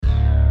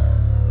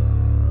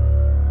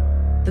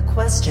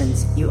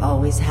Questions you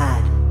always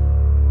had.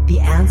 The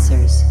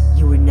answers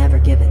you were never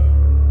given.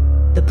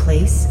 The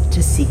place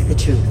to seek the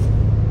truth.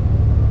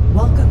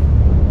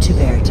 Welcome to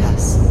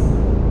Veritas.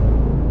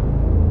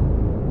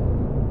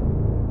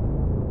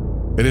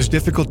 It is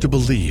difficult to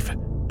believe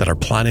that our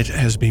planet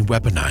has been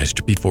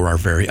weaponized before our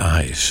very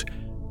eyes.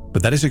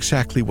 But that is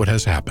exactly what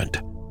has happened.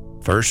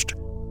 First,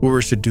 we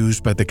were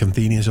seduced by the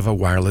convenience of a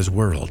wireless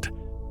world.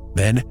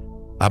 Then,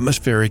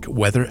 atmospheric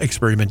weather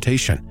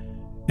experimentation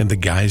in the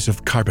guise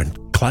of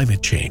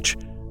climate change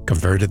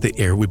converted the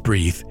air we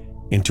breathe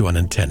into an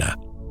antenna.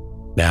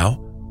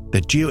 Now, the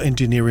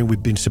geoengineering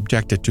we've been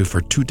subjected to for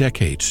 2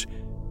 decades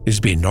is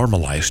being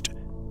normalized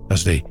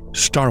as the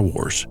Star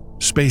Wars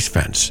space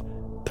fence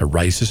that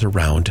rises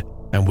around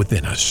and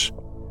within us.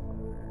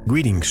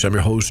 Greetings, I'm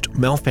your host,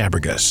 Mel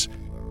Fabregas.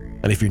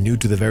 And if you're new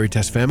to the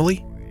Veritas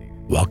family,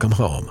 welcome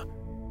home.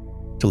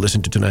 To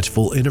listen to tonight's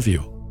full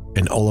interview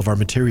and all of our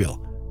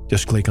material,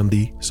 just click on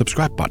the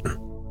subscribe button.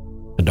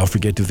 And don't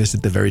forget to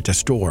visit the Veritas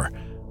store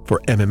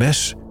for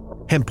MMS,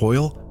 hemp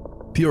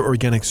oil, pure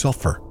organic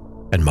sulfur,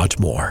 and much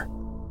more.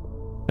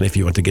 And if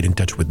you want to get in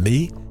touch with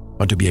me,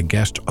 want to be a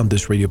guest on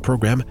this radio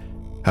program,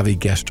 have a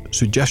guest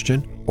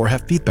suggestion, or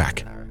have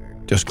feedback,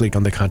 just click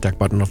on the contact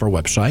button of our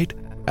website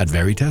at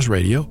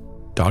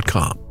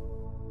veritasradio.com.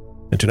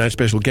 And tonight's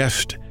special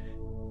guest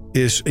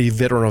is a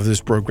veteran of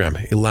this program,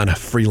 Elana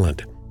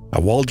Freeland,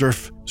 a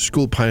Waldorf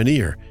school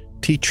pioneer,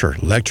 teacher,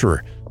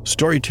 lecturer,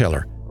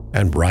 storyteller,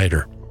 and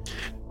writer.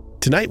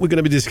 Tonight, we're going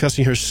to be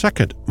discussing her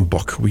second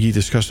book. We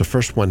discussed the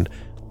first one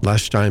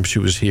last time she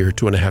was here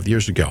 2.5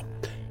 years ago.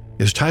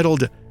 It's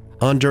titled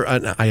Under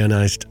an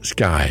Ionized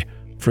Sky,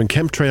 From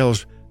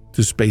Chemtrails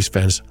to Space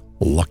Fence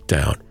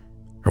Lockdown.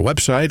 Her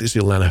website is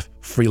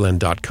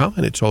elanafreeland.com,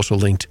 and it's also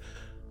linked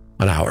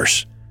on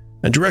ours.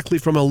 And directly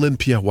from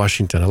Olympia,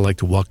 Washington, I'd like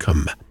to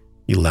welcome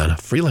Elana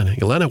Freeland.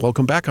 Elana,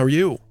 welcome back. How are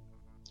you?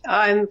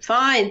 I'm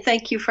fine.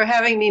 Thank you for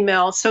having me,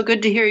 Mel. So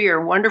good to hear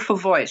your wonderful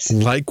voice.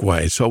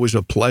 Likewise. It's always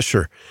a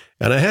pleasure.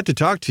 And I had to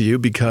talk to you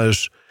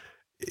because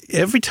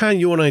every time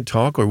you and I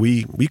talk, or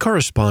we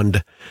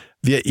correspond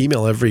via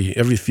email every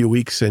few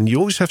weeks, and you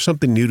always have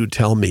something new to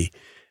tell me.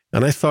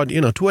 And I thought,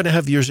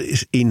 2.5 years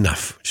is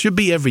enough. Should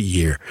be every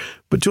year.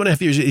 But 2.5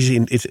 years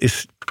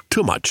is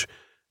too much.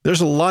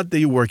 There's a lot that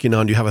you're working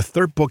on. You have a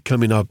third book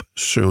coming up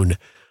soon.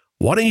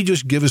 Why don't you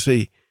just give us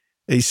a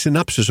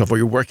synopsis of what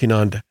you're working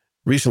on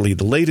recently,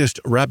 the latest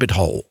Rabbit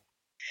Hole?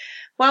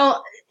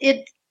 Well,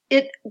 it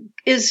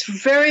is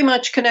very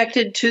much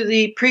connected to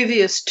the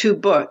previous 2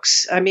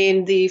 books. I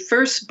mean, the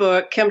first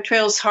book,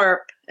 Chemtrails,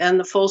 HAARP, and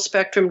the Full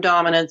Spectrum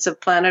Dominance of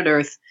Planet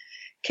Earth,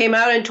 came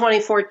out in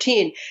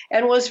 2014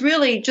 and was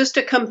really just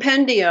a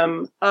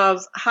compendium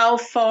of how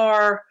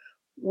far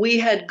we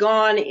had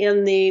gone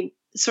in the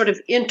sort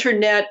of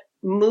internet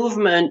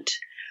movement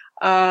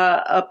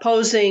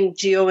opposing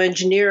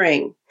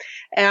geoengineering.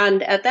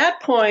 And at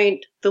that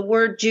point, the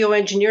word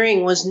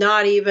geoengineering was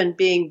not even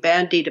being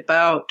bandied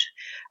about.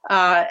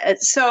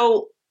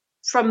 So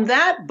from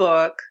that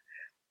book,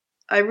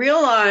 I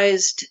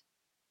realized,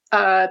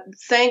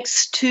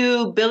 thanks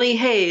to Billy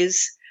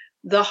Hayes,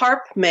 the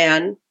HAARP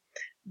man,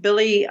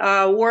 Billy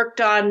worked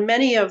on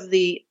many of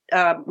the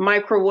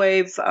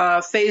microwave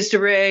phased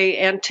array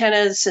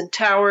antennas and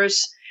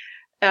towers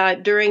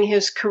during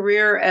his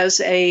career as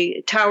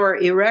a tower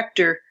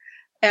erector.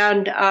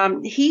 And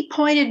he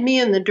pointed me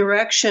in the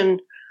direction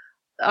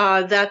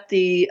that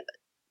the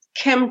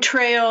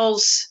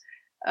chemtrails,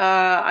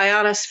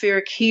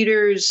 ionospheric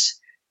heaters,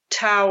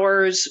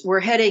 towers were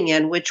heading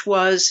in, which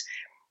was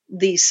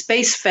the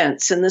space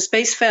fence. And the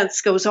space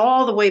fence goes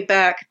all the way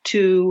back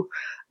to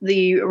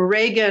the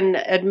Reagan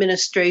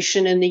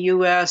administration in the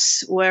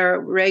U.S., where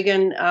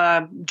Reagan,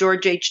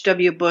 George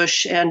H.W.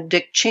 Bush, and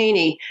Dick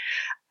Cheney,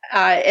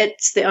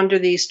 it's under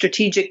the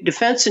Strategic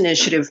Defense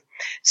Initiative.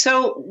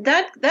 So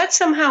that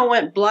somehow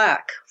went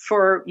black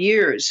for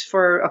years,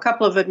 for a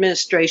couple of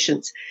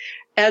administrations.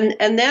 And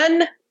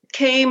then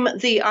came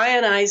the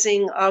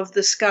ionizing of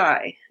the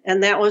sky,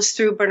 and that was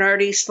through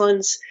Bernard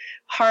Eastland's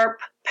HAARP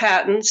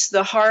patents.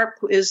 The HAARP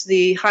is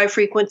the High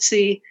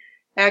Frequency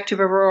Active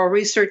Auroral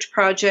Research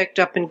Project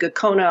up in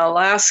Gakona,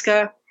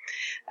 Alaska.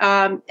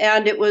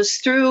 And it was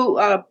through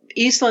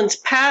Eastland's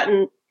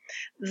patent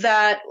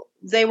that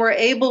they were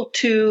able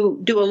to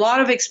do a lot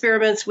of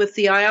experiments with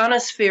the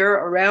ionosphere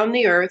around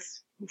the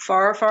Earth,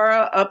 far, far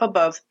up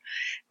above,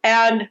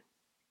 and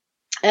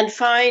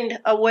find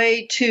a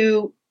way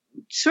to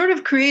sort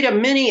of create a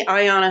mini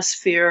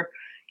ionosphere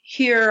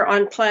here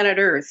on planet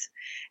Earth.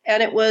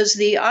 And it was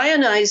the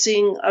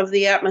ionizing of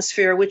the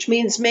atmosphere, which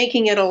means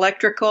making it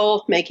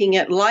electrical, making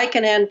it like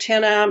an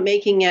antenna,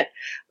 making it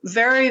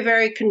very,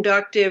 very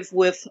conductive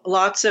with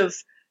lots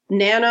of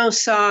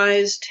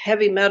nano-sized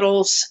heavy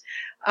metals,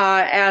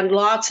 and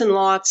lots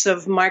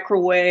of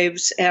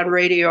microwaves and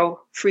radio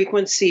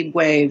frequency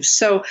waves.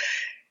 So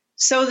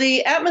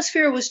the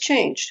atmosphere was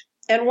changed.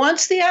 And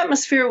once the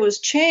atmosphere was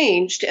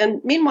changed,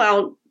 and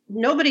meanwhile,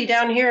 nobody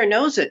down here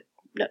knows it.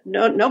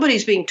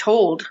 Nobody's being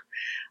told.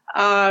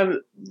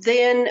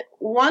 Then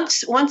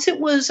once it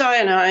was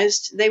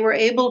ionized, they were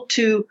able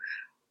to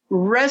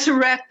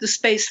resurrect the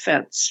space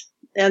fence.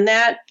 And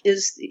that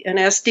is an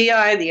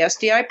SDI, the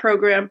SDI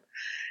program.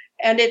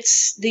 And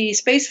the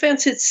space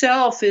fence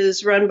itself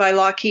is run by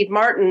Lockheed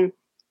Martin,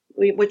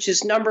 which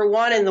is number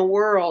one in the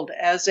world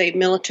as a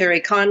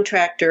military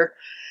contractor,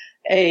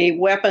 a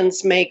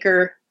weapons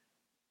maker,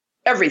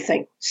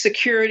 everything,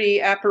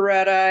 security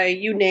apparatus,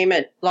 you name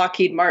it,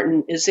 Lockheed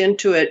Martin is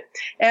into it.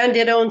 And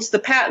it owns the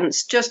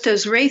patents, just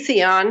as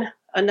Raytheon,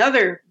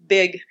 another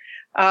big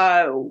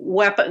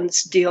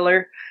weapons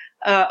dealer,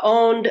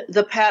 owned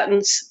the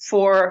patents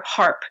for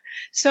HARP.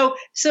 So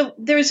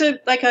there's a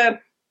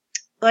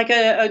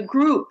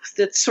group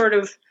that's sort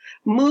of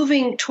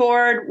moving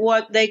toward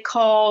what they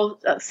call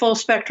full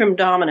spectrum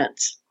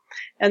dominance.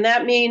 And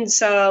that means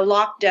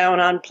lockdown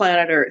on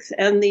planet Earth.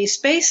 And the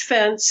Space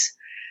Fence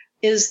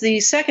is the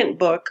second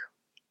book,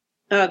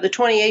 the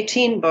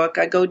 2018 book.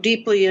 I go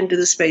deeply into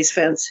the Space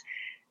Fence,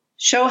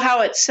 show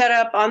how it's set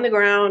up on the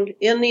ground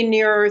in the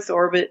near-Earth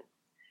orbit,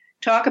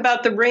 talk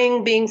about the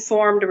ring being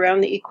formed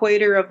around the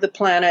equator of the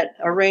planet,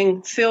 a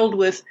ring filled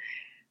with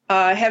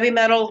heavy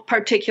metal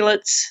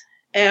particulates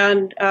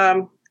and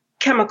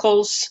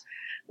chemicals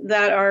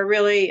that are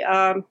really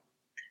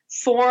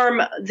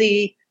form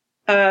the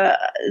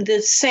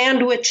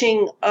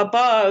sandwiching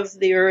above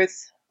the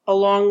Earth,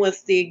 along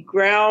with the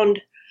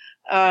ground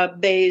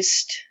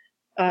based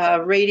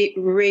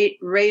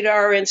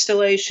radar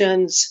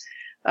installations,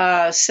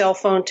 cell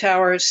phone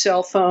towers,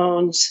 cell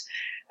phones,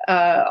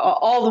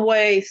 all the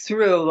way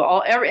through.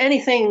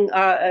 Anything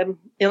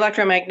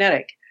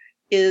electromagnetic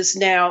is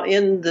now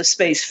in the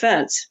Space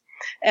Fence.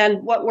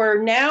 And what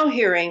we're now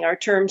hearing are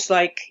terms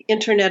like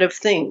Internet of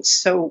Things.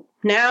 So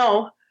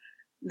now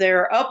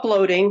they're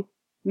uploading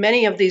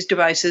many of these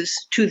devices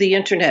to the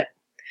Internet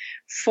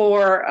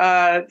for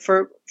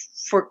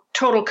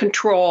total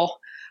control,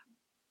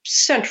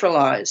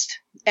 centralized.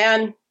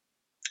 And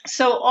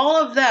so all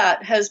of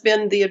that has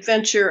been the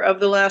adventure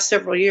of the last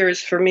several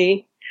years for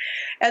me.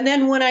 And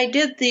then when I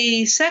did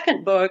the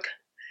second book,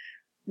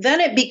 then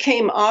it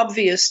became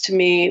obvious to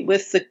me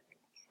with the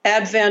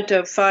advent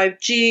of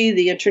 5G,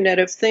 the Internet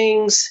of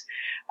Things,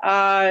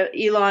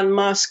 Elon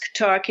Musk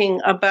talking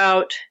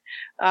about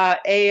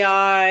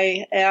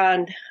AI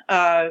and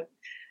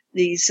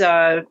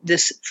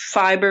this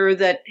fiber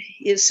that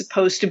is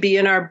supposed to be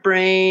in our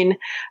brain,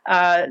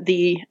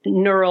 the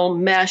neural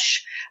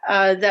mesh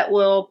that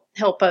will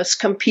help us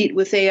compete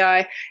with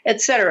AI,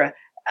 etc.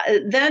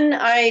 Then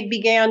I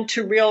began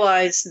to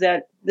realize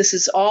that this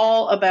is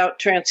all about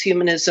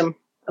transhumanism,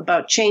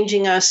 about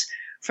changing us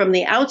from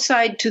the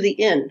outside to the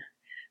in,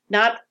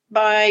 not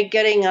by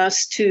getting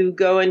us to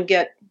go and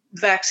get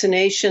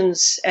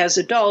vaccinations as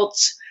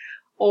adults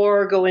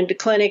or go into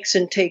clinics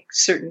and take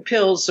certain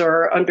pills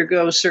or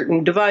undergo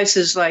certain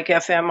devices like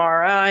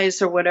fMRIs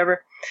or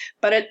whatever,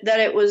 but that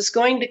it was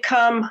going to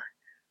come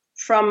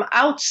from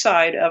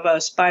outside of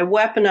us by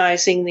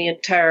weaponizing the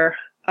entire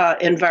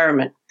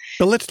environment.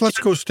 But let's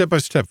go step by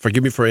step.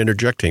 Forgive me for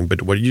interjecting,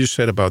 but what you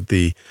said about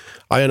the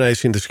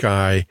ionizing the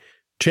sky,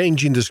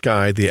 changing the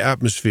sky, the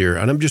atmosphere,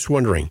 and I'm just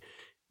wondering,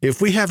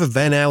 if we have a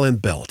Van Allen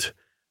belt,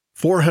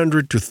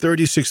 400 to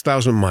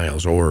 36,000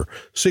 miles or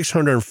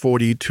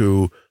 640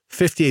 to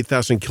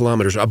 58,000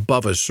 kilometers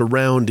above us,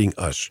 surrounding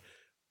us,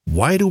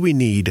 why do we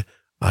need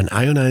an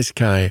ionized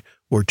sky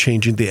or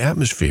changing the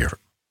atmosphere?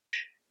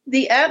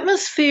 The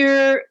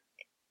atmosphere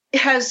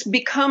has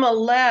become a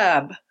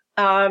lab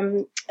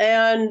and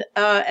an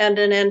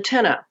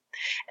antenna.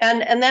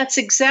 And that's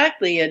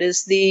exactly it,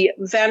 is the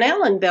Van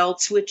Allen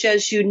belts, which,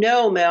 as you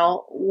know,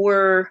 Mel,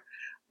 were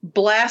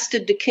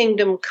blasted to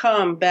kingdom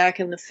come back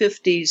in the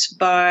 50s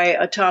by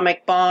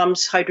atomic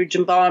bombs,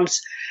 hydrogen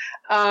bombs.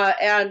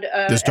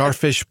 The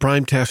Starfish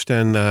Prime Test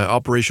and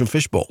Operation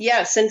Fishbowl.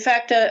 Yes. In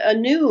fact, a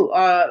new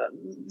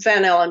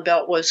Van Allen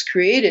belt was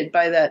created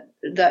by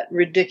that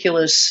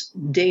ridiculous,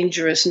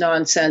 dangerous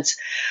nonsense.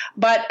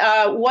 But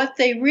what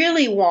they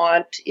really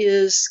want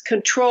is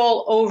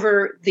control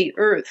over the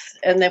Earth,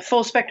 and the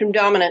full spectrum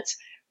dominance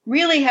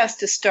really has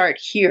to start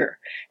here.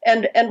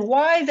 And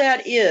why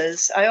that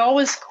is, I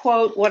always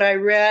quote what I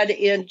read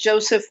in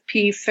Joseph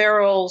P.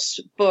 Farrell's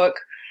book,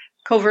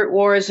 Covert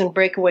Wars and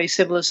Breakaway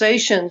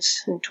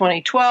Civilizations, in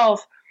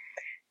 2012.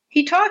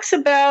 He talks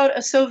about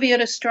a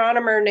Soviet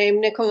astronomer named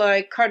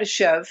Nikolai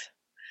Kardashev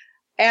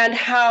and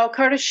how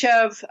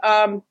Kardashev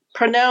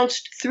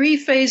pronounced 3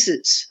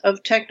 phases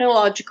of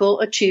technological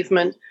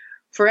achievement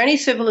for any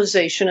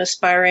civilization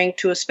aspiring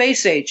to a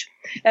space age.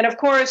 And of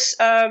course,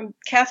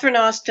 Catherine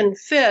Austin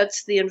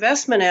Fitz, the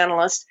investment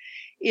analyst,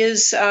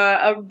 is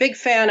a big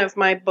fan of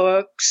my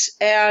books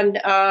and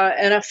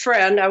a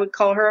friend. I would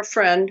call her a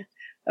friend.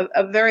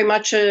 Very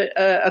much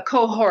a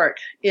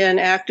cohort in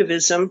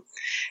activism.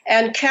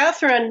 And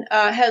Catherine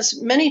has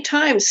many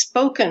times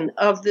spoken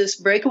of this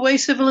breakaway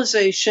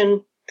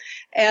civilization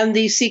and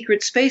the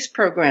secret space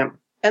program.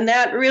 And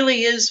that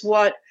really is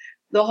what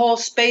the whole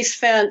Space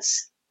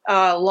Fence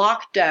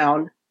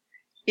lockdown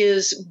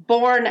is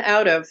born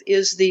out of,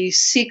 is the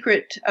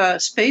secret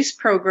space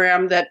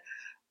program that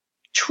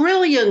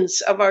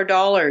trillions of our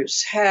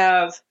dollars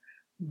have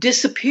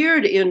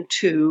disappeared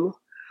into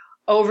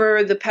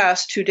over the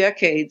past 2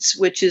 decades,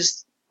 which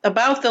is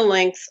about the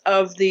length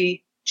of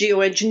the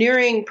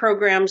geoengineering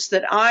programs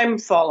that I'm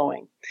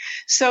following.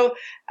 So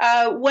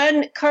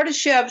when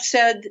Kardashev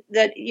said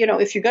that,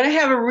 if you're going to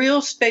have a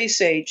real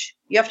space age,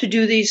 you have to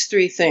do these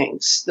 3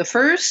 things. The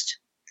first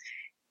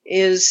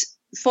is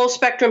full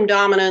spectrum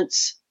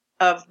dominance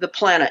of the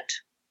planet,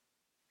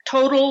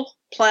 total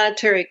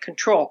planetary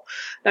control.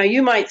 Now,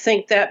 you might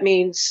think that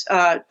means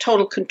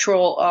total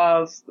control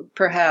of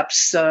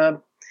perhaps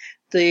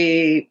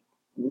the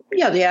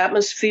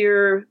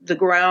atmosphere, the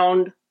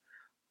ground,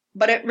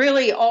 but it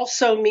really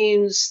also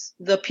means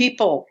the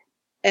people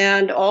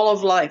and all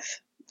of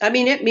life. I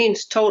mean, it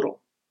means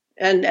total.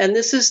 And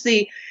this is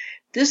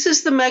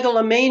the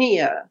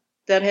megalomania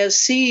that has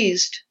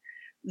seized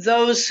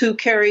those who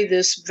carry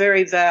this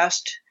very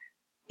vast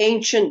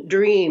ancient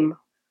dream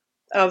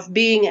of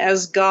being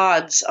as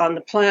gods on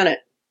the planet.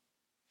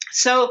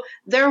 So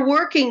they're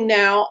working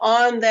now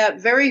on that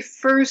very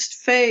first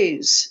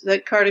phase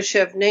that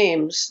Kardashev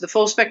names, the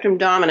full spectrum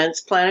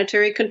dominance,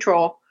 planetary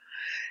control.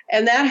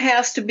 And that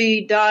has to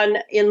be done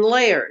in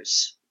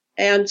layers.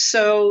 And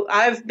so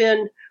I've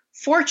been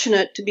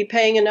fortunate to be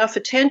paying enough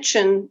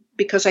attention,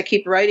 because I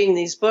keep writing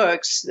these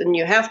books, and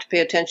you have to pay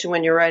attention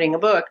when you're writing a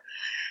book,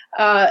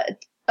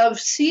 of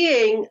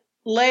seeing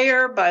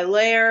layer by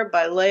layer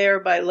by layer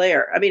by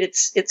layer. I mean,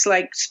 it's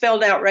like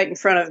spelled out right in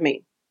front of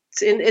me.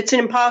 It's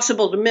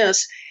impossible to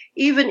miss,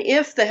 even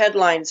if the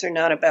headlines are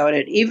not about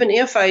it, even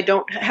if I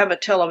don't have a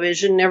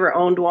television, never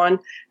owned one,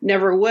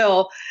 never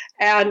will,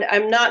 and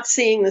I'm not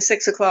seeing the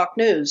 6 o'clock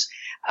news.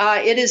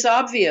 It is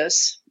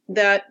obvious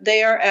that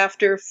they are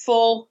after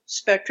full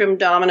spectrum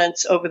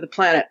dominance over the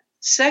planet.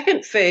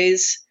 Second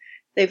phase,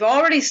 they've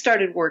already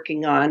started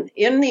working on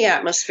in the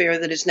atmosphere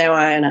that is now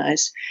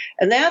ionized,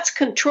 and that's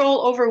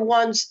control over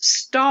one's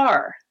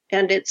star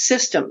and its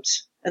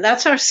systems, and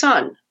that's our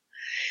sun.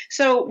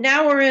 So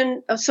now we're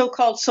in a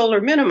so-called solar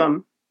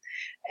minimum,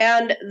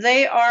 and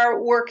they are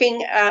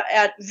working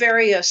at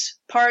various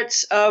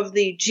parts of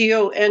the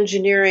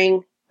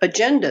geoengineering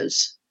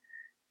agendas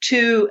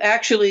to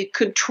actually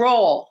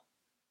control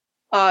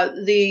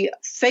the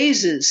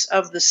phases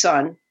of the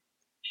sun,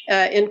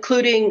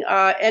 including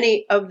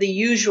any of the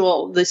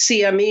usual, the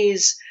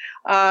CMEs,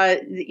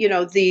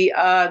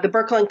 the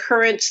Birkeland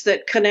currents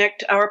that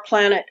connect our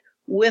planet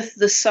with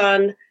the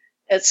sun,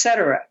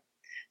 etc.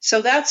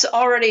 So that's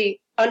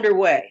already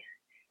underway.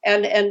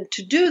 And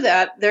to do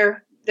that,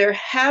 they're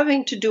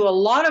having to do a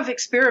lot of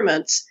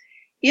experiments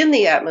in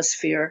the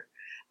atmosphere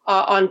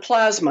on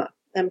plasma.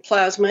 And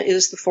plasma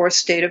is the fourth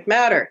state of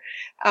matter.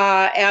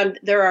 And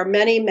there are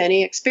many,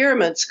 many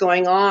experiments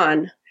going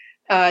on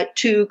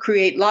to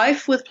create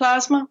life with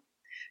plasma,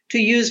 to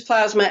use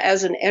plasma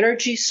as an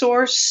energy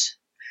source,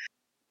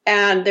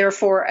 and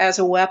therefore as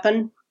a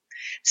weapon.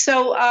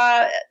 So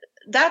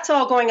that's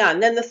all going on.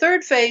 Then the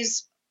third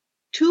phase,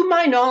 to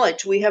my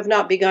knowledge, we have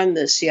not begun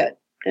this yet.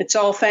 It's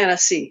all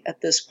fantasy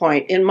at this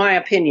point, in my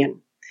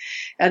opinion.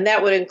 And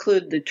that would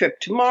include the trip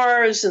to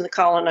Mars and the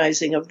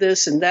colonizing of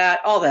this and that,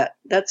 all that.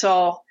 That's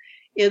all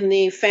in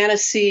the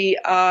fantasy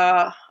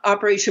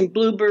Operation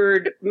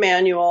Bluebird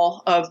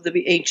manual of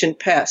the ancient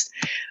past.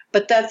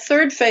 But that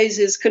third phase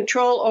is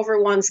control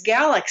over one's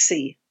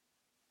galaxy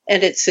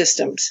and its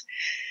systems.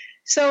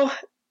 So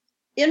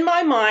in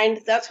my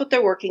mind, that's what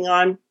they're working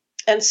on.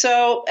 And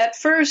so at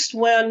first,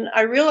 when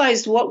I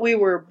realized what we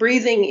were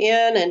breathing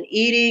in and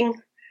eating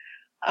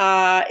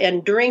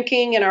and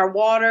drinking in our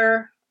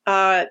water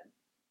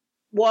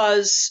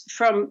was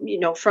from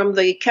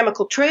the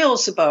chemical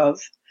trails above,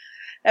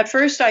 at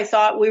first I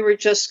thought we were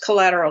just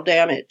collateral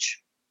damage.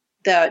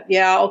 That,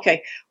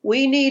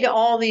 we need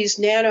all these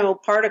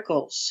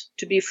nanoparticles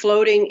to be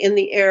floating in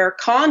the air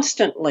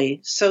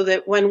constantly so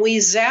that when we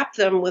zap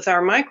them with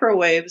our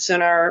microwaves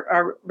and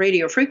our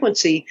radio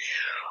frequency,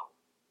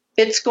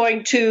 it's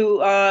going to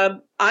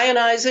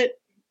ionize it,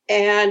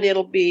 and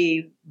it'll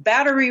be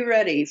battery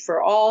ready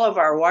for all of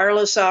our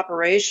wireless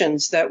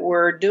operations that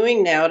we're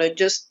doing now to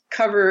just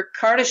cover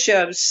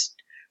Kardashev's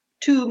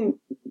 2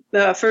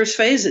 first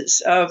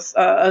phases of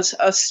a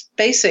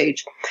space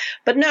age.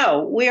 But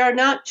no, we are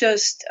not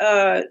just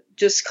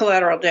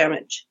collateral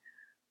damage.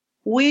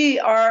 We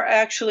are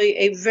actually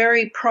a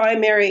very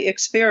primary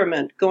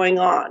experiment going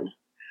on.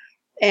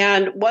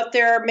 And what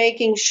they're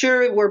making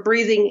sure we're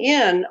breathing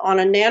in on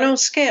a nano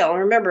scale,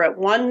 remember, at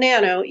 1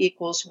 nano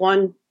equals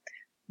 1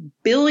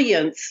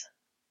 billionth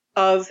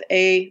of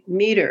a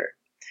meter.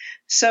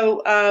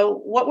 So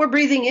what we're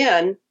breathing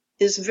in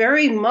is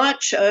very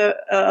much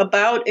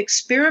about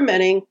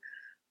experimenting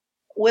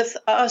with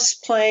us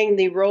playing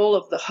the role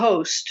of the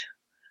host,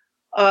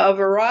 a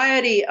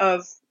variety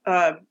of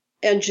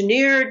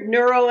engineered,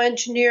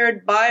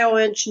 neuroengineered,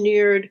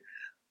 bioengineered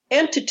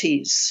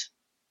entities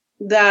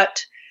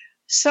that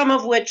some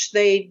of which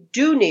they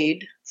do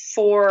need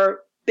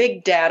for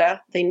big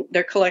data.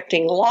 They're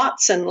collecting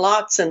lots and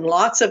lots and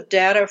lots of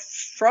data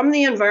from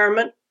the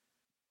environment.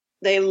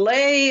 They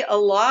lay a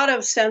lot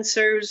of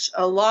sensors,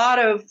 a lot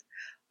of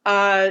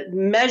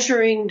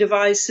measuring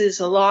devices,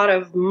 a lot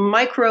of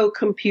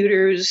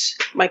microcomputers,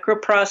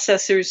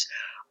 microprocessors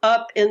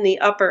up in the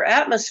upper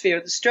atmosphere,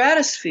 the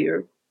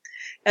stratosphere.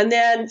 And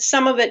then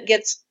some of it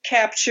gets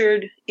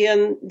captured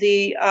in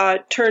the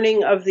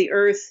turning of the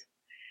Earth,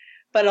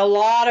 but a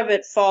lot of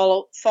it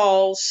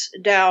falls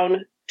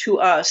down to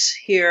us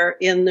here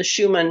in the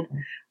Schumann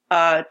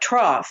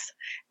trough.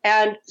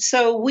 And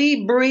so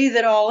we breathe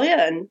it all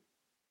in,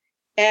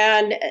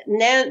 and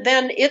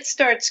then it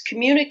starts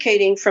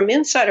communicating from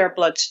inside our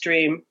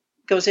bloodstream,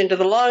 goes into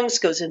the lungs,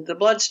 goes into the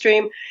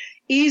bloodstream,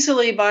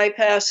 easily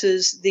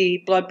bypasses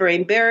the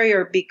blood-brain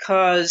barrier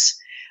because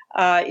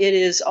it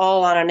is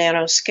all on a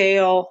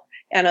nanoscale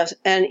and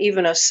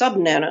even a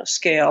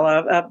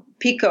sub-nanoscale, a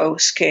pico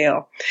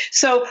scale.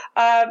 So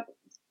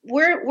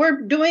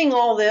we're doing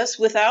all this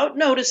without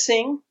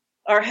noticing.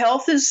 Our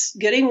health is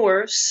getting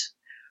worse.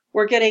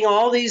 We're getting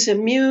all these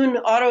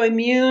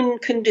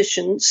autoimmune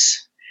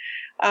conditions.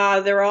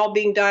 They're all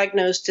being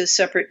diagnosed as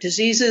separate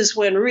diseases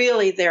when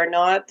really they're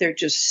not. They're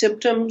just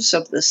symptoms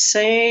of the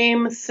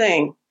same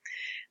thing.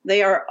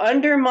 They are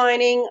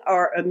undermining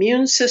our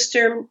immune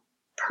system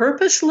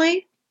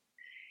purposely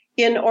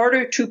in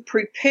order to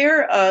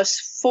prepare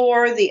us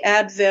for the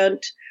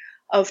advent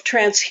of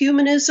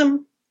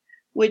transhumanism,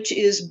 which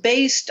is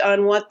based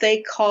on what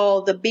they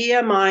call the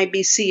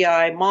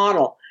BMI-BCI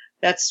model.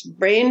 That's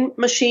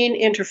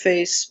brain-machine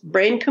interface,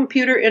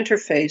 brain-computer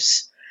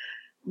interface.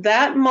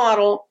 That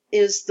model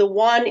is the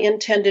one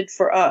intended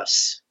for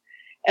us.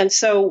 And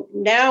so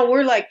now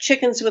we're like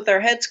chickens with our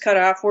heads cut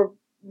off. We're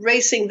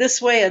racing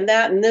this way and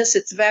that and this.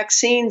 It's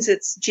vaccines,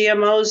 it's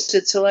GMOs,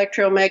 it's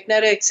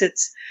electromagnetics,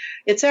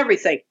 it's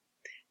everything.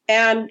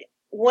 And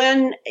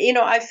when,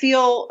 I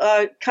feel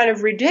kind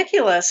of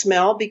ridiculous,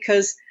 Mel,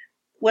 because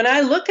when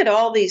I look at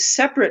all these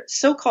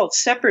so-called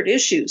separate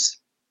issues,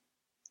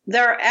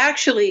 they're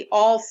actually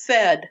all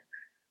fed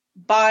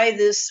by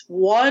this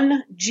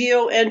one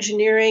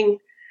geoengineering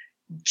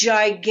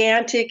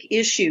gigantic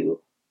issue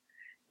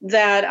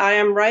that I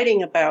am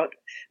writing about,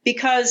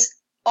 because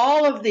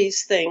all of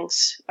these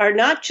things are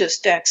not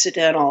just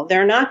accidental.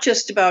 They're not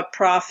just about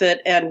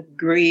profit and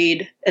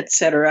greed,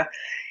 etc.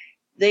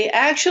 They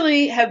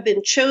actually have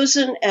been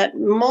chosen at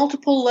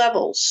multiple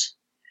levels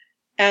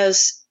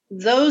as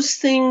those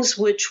things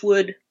which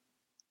would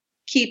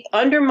keep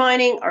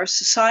undermining our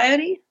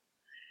society,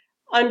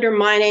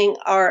 undermining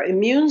our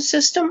immune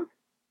system,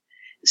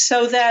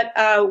 so that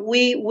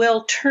we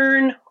will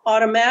turn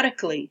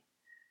automatically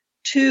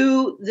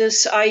to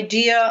this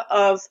idea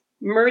of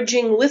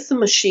merging with the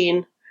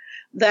machine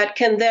that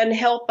can then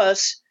help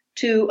us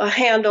to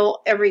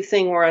handle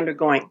everything we're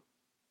undergoing.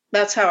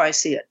 That's how I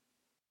see it.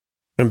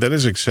 And that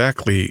is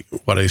exactly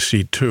what I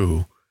see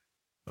too.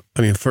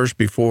 I mean, first,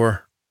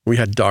 before we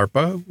had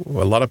DARPA,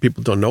 a lot of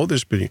people don't know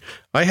this, but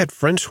I had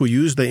friends who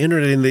used the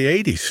internet in the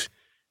 80s.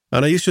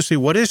 And I used to say,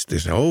 what is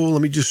this? Oh,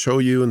 let me just show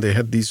you. And they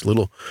had these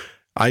little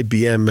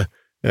IBM,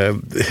 I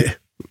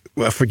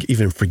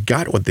even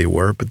forgot what they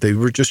were, but they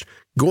were just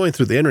going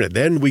through the internet.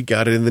 Then we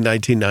got it in the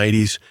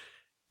 1990s.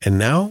 And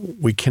now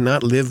we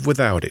cannot live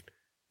without it.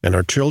 And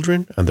our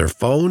children and their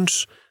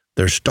phones,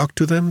 they're stuck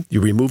to them.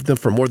 You remove them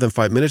for more than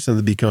 5 minutes and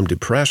they become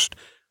depressed.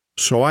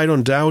 So I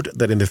don't doubt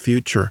that in the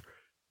future,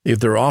 if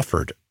they're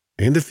offered,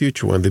 in the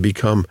future when they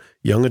become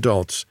young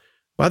adults,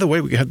 by the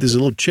way, we have this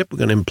little chip we're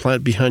going to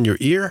implant behind your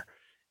ear.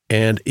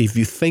 And if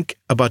you think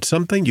about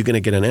something, you're going to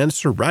get an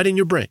answer right in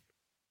your brain.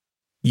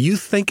 You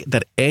think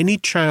that any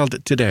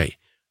child today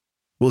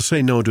will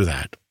say no to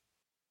that?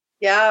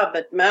 Yeah,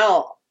 but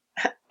Mel,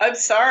 I'm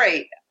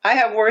sorry. I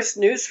have worse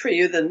news for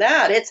you than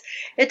that.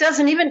 It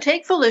doesn't even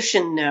take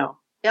volition now.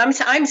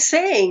 I'm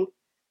saying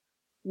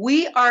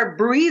we are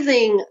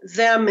breathing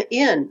them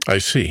in. I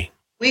see.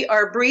 We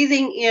are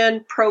breathing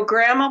in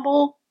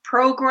programmed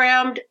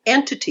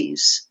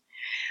entities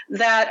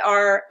that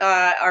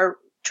are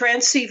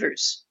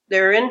transceivers.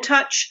 They're in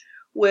touch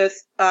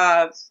with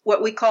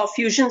what we call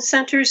fusion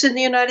centers in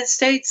the United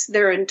States.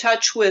 They're in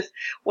touch with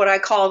what I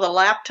call the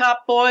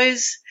laptop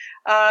boys,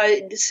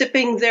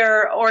 sipping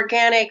their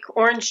organic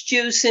orange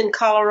juice in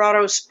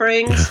Colorado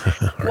Springs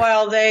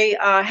while they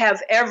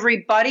have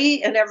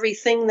everybody and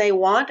everything they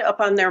want up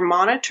on their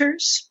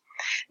monitors.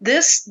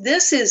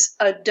 This is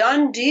a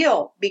done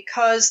deal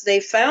because they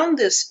found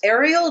this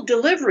aerial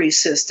delivery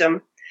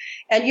system.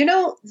 And,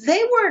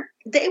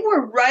 they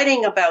were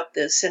writing about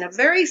this in a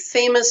very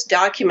famous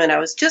document. I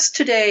was just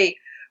today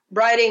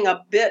writing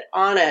a bit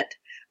on it.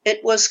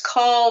 It was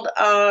called,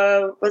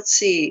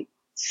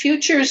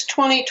 Futures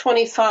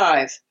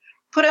 2025,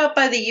 put out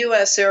by the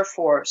U.S. Air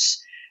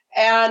Force.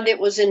 And it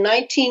was in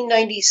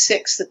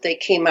 1996 that they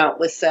came out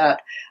with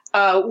that.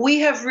 We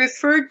have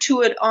referred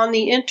to it on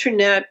the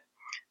internet,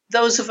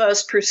 those of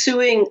us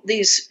pursuing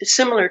these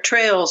similar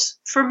trails,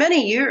 for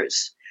many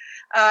years.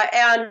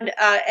 And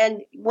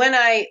when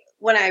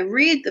I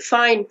read the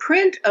fine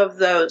print of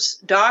those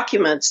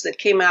documents that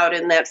came out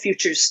in that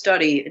Futures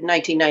study in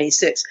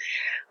 1996,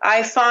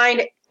 I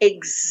find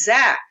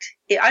exact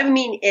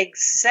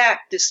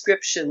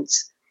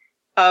descriptions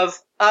of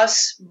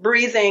us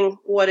breathing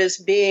what is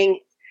being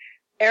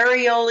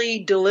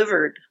aerially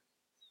delivered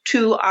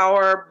to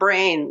our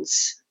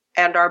brains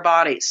and our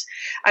bodies.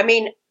 I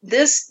mean,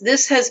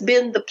 this has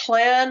been the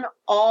plan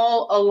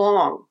all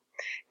along.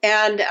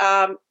 And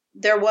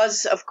there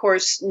was, of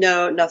course,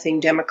 nothing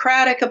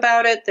democratic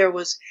about it.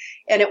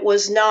 And it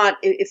was not,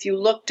 if you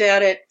looked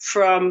at it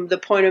from the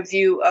point of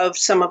view of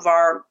some of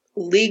our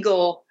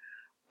legal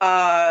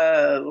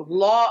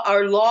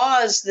our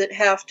laws that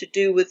have to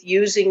do with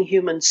using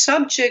human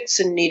subjects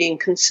and needing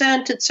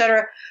consent,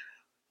 etc.,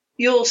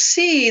 you'll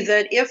see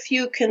that if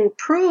you can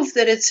prove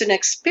that it's an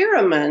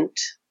experiment,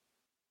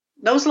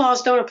 those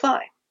laws don't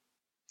apply.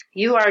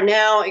 You are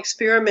now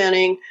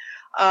experimenting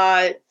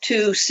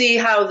to see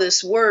how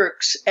this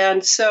works.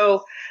 And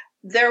so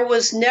there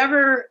was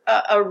never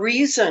a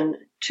reason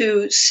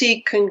to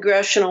seek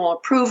congressional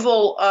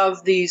approval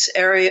of these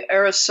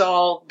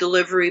aerosol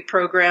delivery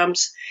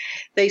programs.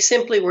 They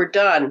simply were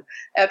done.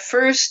 At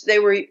first, they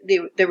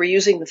were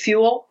using the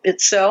fuel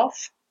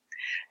itself.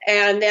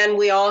 And then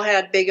we all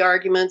had big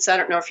arguments. I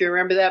don't know if you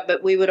remember that,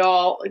 but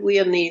we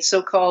in the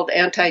so-called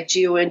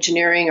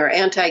anti-geoengineering or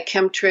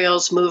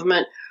anti-chemtrails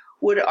movement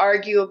would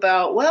argue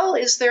about, well,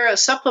 is there a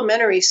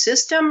supplementary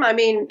system? I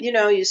mean,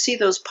 you see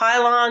those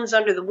pylons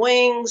under the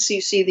wings, you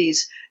see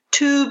these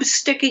tubes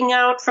sticking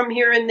out from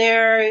here and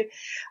there.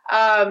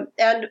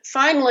 And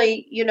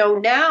finally,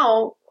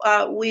 now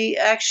we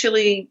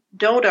actually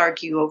don't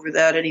argue over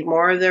that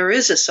anymore. There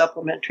is a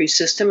supplementary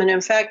system. And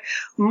in fact,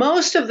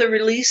 most of the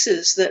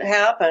releases that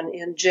happen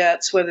in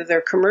jets, whether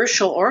they're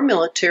commercial or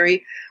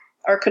military,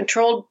 are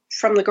controlled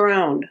from the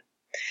ground.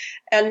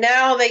 And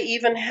now they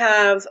even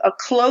have a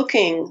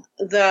cloaking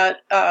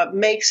that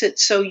makes it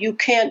so you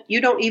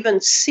don't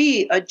even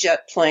see a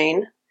jet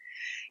plane.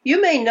 You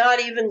may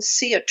not even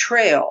see a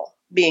trail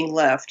being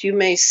left. You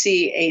may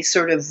see a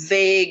sort of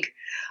vague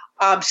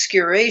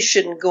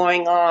obscuration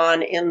going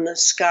on in the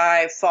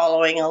sky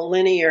following a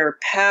linear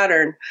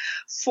pattern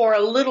for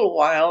a little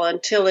while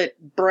until it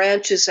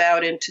branches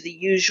out into the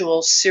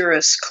usual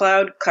cirrus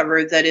cloud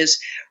cover that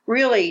is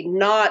really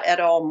not at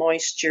all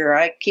moisture.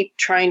 I keep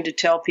trying to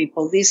tell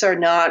people these are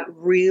not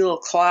real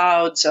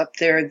clouds up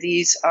there.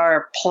 These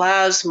are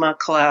plasma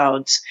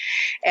clouds,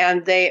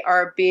 and they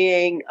are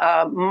being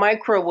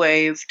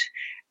microwaved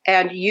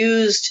and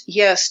used,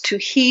 yes, to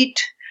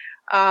heat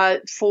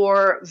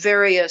for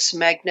various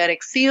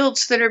magnetic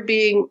fields that are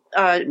being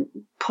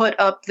put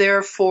up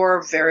there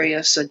for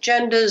various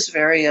agendas,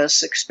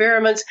 various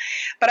experiments.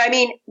 But I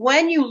mean,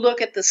 when you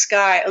look at the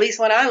sky, at least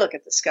when I look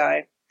at the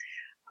sky,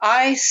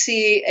 I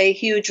see a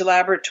huge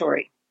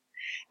laboratory.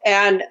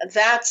 And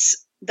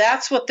that's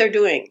what they're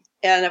doing.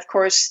 And of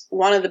course,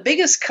 one of the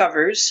biggest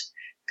covers,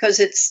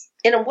 because it's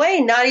in a way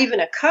not even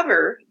a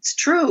cover, it's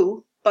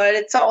true, but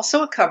it's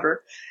also a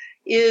cover,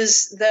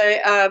 is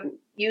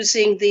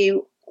using the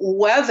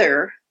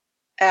weather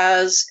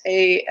as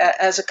a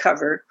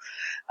cover,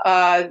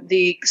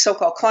 the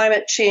so-called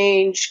climate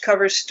change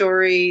cover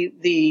story,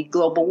 the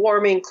global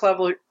warming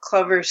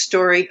cover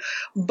story,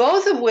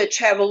 both of which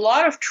have a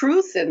lot of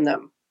truth in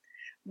them,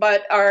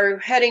 but are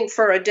heading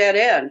for a dead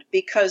end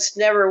because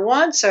never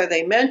once are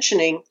they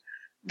mentioning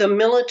the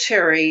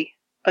military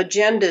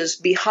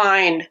agendas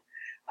behind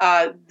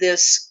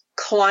this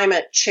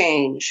climate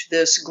change,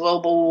 this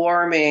global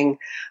warming.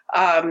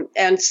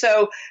 And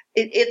so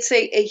it's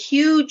a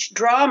huge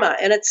drama.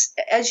 And it's,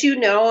 as you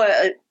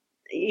know,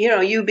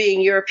 you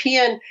being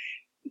European,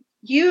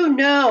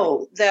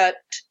 that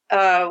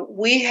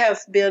we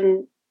have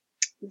been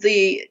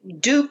the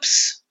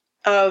dupes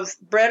of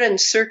bread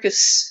and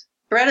circuses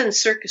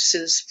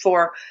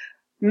for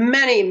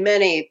many,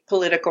 many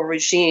political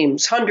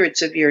regimes,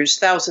 hundreds of years,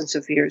 thousands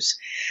of years.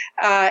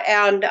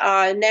 And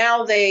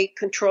now they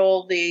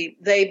control these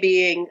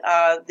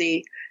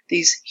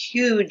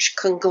huge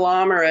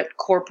conglomerate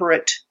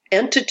corporate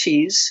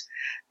entities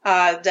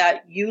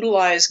that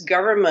utilize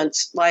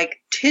governments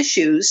like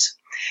tissues,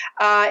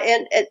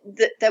 and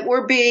that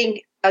we're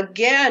being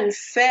again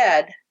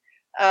fed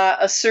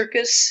a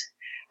circus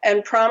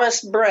and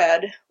promised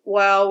bread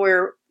while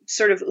we're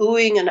sort of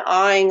oohing and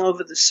eyeing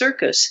over the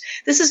circus.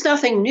 This is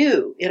nothing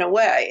new in a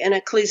way, in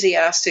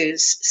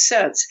Ecclesiastes'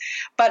 sense.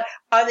 But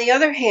on the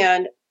other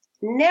hand,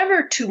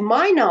 never to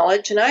my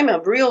knowledge, and I'm a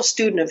real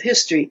student of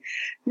history,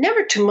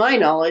 never to my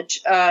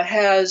knowledge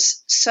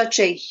has such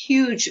a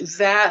huge,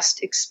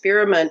 vast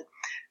experiment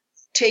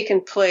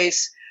taken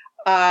place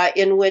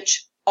in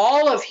which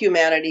all of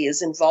humanity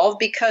is involved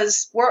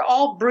because we're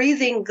all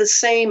breathing the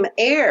same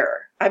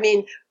air. I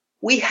mean,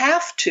 we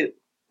have to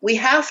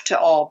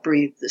all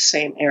breathe the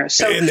same air.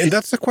 So, and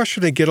that's the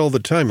question I get all the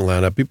time,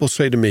 Elana. People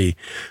say to me,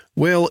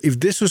 well, if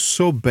this is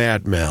so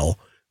bad, Mel,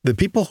 the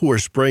people who are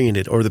spraying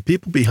it or the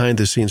people behind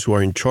the scenes who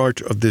are in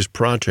charge of this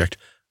project,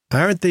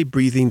 aren't they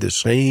breathing the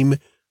same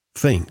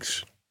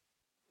things?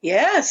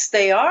 Yes,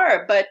 they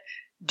are. But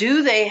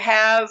do they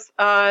have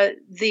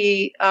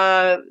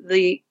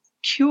the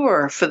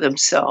cure for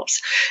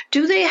themselves?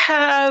 Do they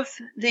have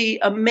the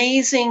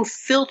amazing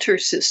filter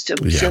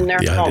systems in their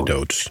the home?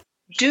 antidotes?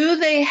 Do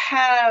they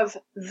have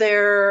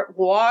their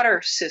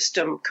water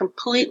system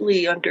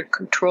completely under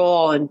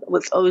control and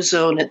with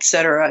ozone, et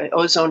cetera,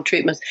 ozone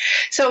treatments?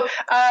 So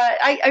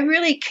I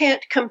really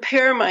can't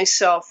compare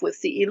myself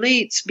with the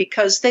elites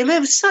because they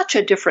live such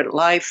a different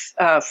life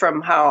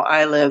from how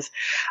I live.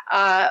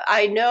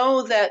 I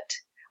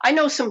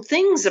know some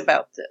things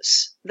about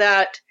this,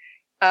 that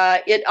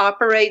it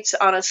operates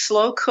on a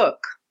slow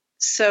cook.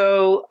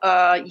 So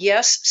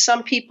yes,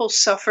 some people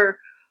suffer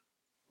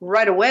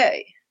right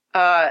away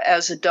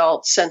as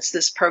adults since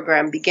this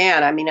program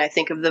began. I mean, I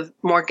think of the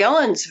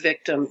Morgellons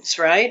victims,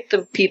 right?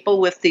 The people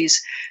with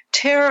these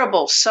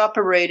terrible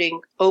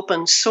suppurating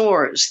open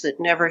sores that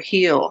never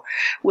heal,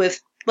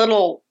 with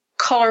little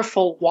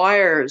colorful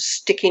wires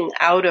sticking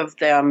out of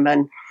them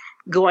and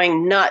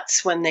going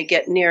nuts when they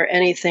get near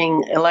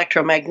anything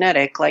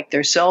electromagnetic like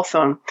their cell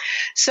phone.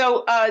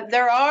 So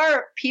there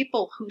are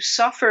people who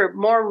suffer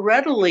more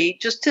readily,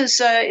 just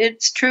as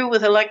it's true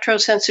with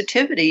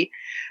electrosensitivity.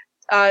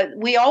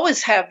 We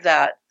always have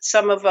that.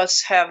 Some of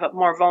us have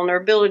more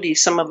vulnerability,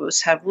 some of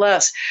us have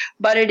less,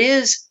 but it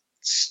is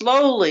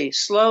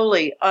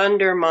slowly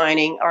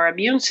undermining our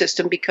immune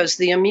system because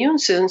the immune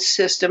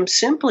system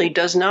simply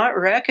does not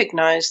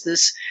recognize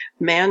this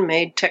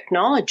man-made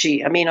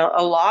technology. I mean,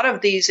 a lot of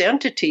these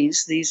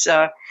entities, these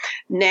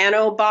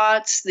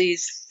nanobots,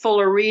 these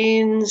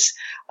fullerenes,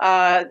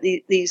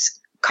 these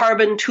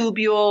carbon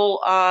tubule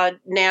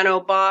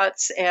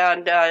nanobots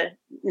and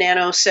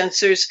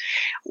nanosensors,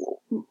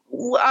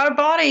 our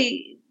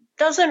body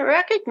doesn't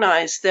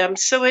recognize them,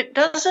 so it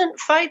doesn't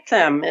fight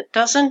them. It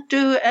doesn't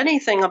do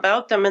anything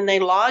about them, and they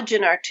lodge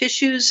in our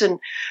tissues and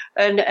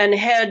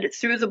head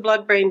through the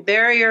blood-brain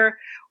barrier,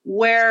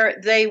 where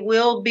they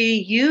will be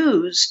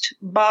used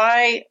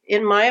by,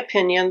 in my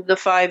opinion, the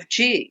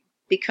 5G,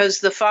 because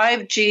the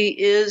 5G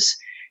is,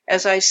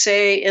 as I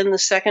say in the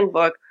second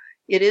book,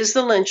 it is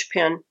the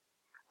linchpin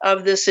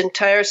of this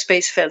entire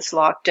space fence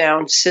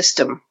lockdown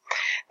system,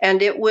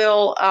 and it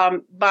will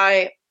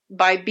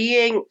by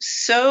being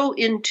so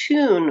in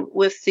tune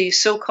with the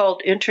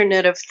so-called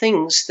Internet of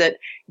Things that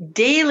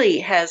daily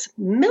has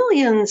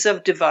millions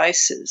of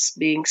devices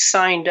being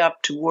signed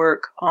up to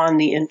work on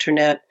the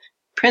Internet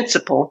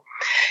principle,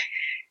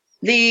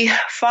 the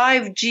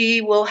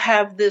 5G will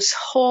have this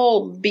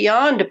whole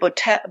beyond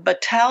a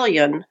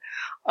battalion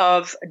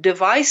of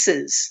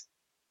devices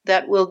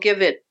that will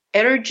give it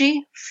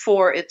energy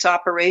for its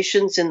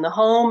operations in the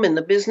home, in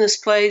the business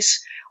place,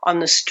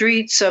 on the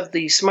streets of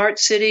the smart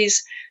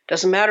cities,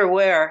 doesn't matter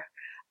where.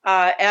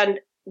 And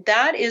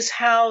that is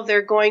how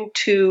they're going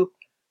to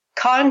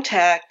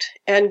contact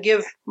and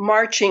give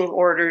marching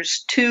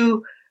orders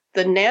to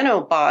the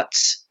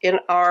nanobots in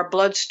our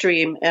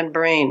bloodstream and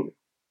brain.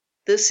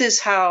 This is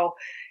how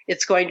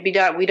it's going to be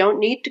done. We don't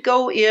need to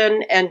go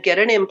in and get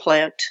an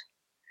implant.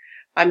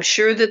 I'm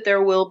sure that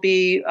there will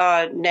be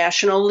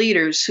national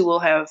leaders who will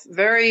have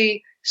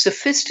very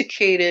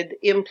sophisticated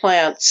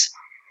implants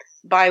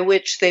by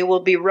which they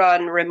will be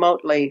run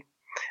remotely.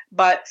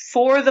 But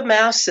for the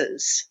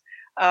masses,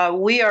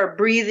 we are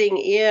breathing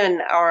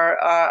in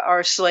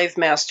our slave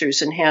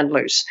masters and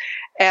handlers.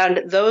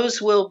 And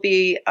those will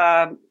be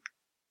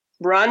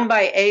run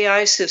by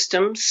AI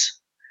systems.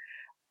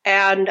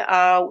 And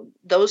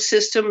those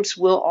systems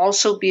will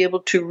also be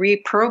able to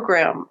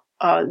reprogram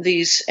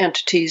these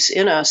entities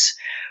in us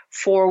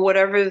for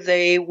whatever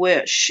they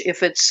wish.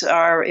 If it's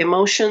our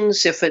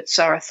emotions, if it's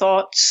our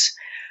thoughts,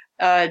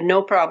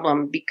 no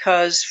problem.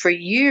 Because for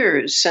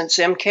years since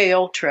MK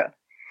Ultra,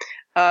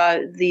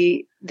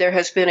 there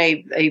has been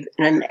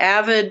an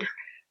avid,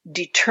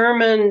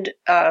 determined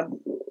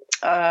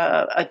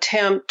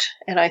attempt,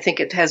 and I think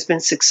it has been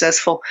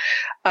successful,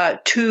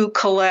 to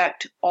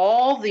collect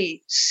all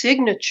the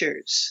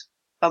signatures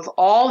of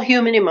all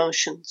human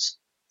emotions,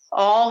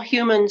 all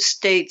human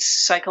states,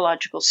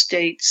 psychological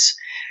states,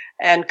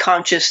 and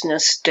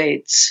consciousness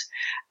states,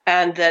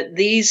 and that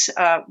these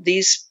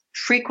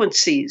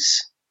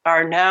frequencies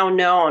are now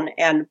known.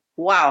 And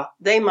wow,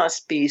 they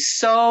must be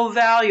so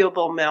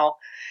valuable, Mel.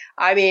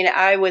 I mean,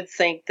 I would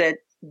think that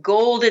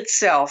gold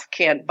itself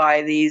can't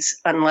buy these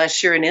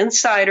unless you're an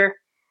insider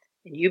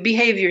and you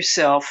behave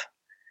yourself,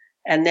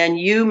 and then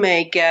you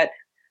may get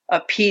a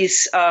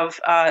piece of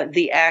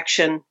the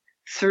action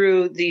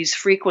through these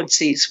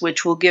frequencies,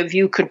 which will give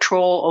you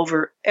control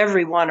over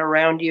everyone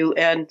around you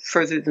and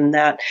further than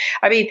that.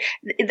 I mean,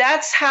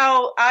 that's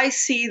how I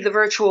see the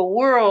virtual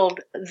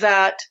world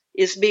that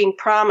is being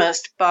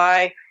promised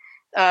by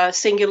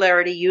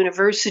Singularity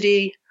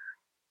University,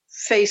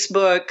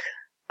 Facebook,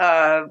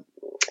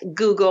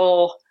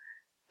 Google,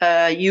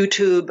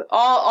 YouTube,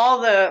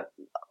 all the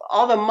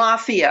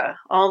mafia,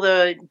 all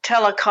the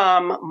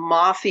telecom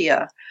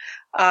mafia.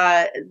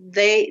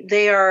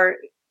 They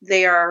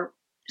are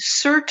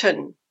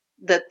certain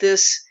that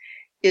this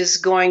is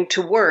going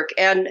to work.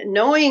 And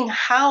knowing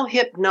how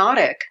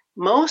hypnotic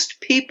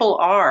most people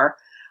are,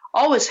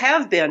 always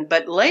have been,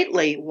 but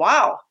lately,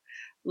 wow.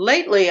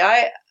 Lately,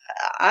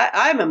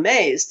 I'm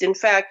amazed. In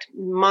fact,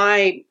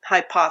 my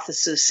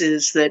hypothesis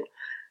is that,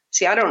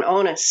 see, I don't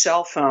own a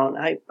cell phone.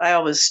 I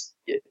always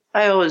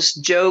I always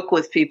joke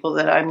with people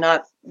that I'm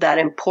not that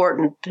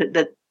important,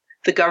 that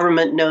the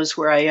government knows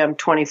where I am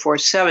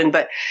 24/7.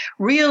 But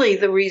really,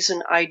 the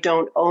reason I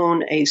don't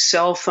own a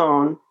cell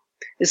phone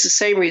is the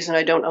same reason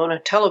I don't own a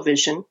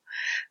television,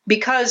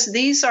 because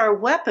these are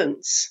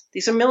weapons.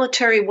 These are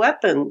military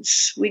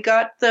weapons. We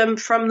got them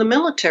from the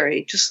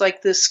military, just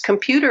like this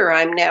computer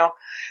I'm now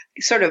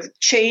sort of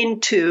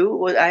chained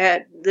to. I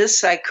had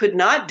this I could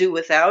not do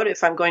without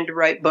if I'm going to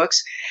write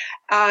books.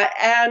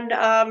 And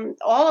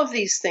all of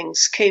these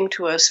things came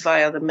to us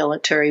via the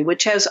military,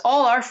 which has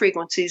all our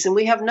frequencies, and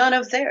we have none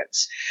of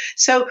theirs.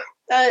 So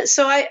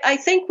I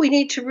think we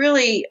need to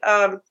really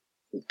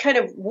kind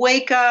of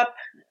wake up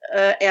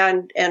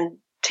and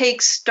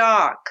take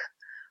stock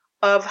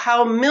of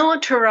how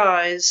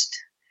militarized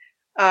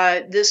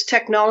this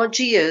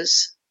technology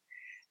is.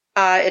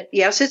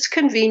 Yes, it's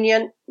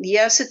convenient.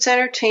 Yes, it's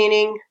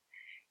entertaining.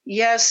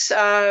 Yes,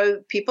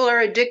 people are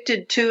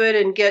addicted to it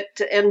and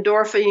get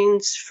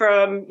endorphins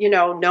from,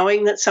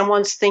 knowing that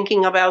someone's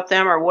thinking about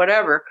them or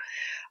whatever.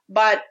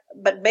 But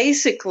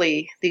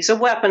basically, these are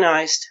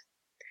weaponized,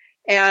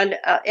 and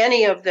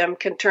any of them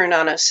can turn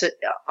on us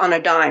on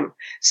a dime.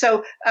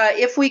 So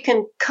if we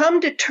can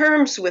come to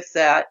terms with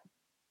that,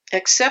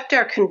 accept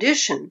our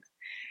condition,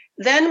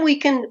 then we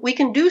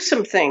can do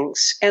some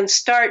things and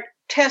start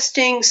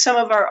testing some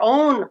of our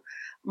own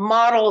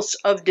models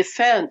of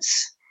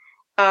defense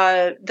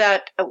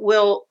that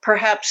will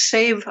perhaps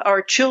save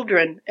our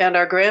children and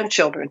our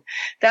grandchildren.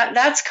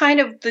 That's kind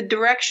of the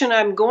direction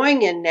I'm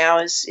going in now.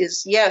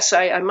 Is yes,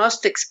 I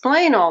must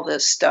explain all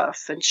this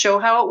stuff and show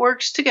how it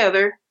works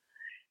together.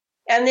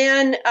 And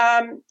then,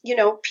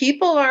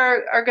 people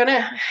are going to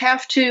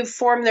have to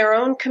form their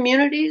own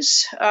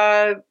communities.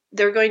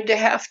 They're going to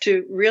have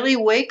to really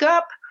wake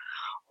up,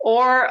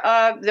 or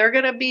they're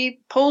going to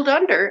be pulled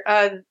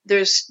under.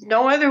 There's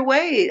no other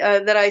way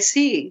that I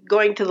see.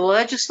 Going to the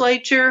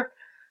legislature,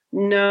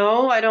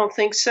 no, I don't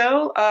think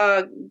so.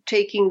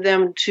 Taking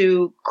them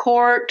to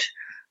court,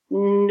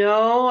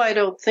 no, I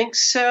don't think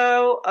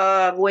so.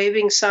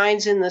 Waving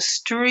signs in the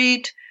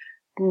street,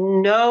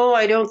 no,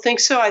 I don't think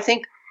so. I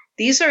think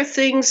these are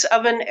things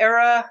of an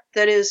era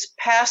that is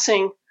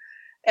passing,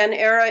 an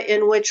era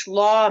in which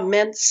law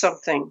meant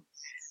something.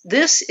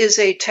 This is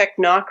a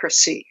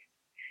technocracy.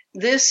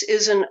 This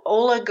is an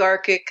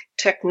oligarchic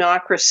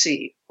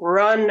technocracy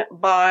run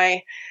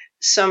by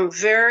some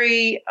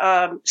very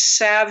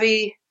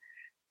savvy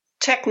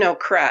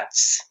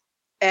technocrats.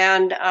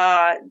 And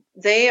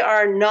they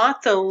are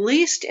not the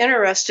least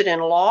interested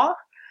in law,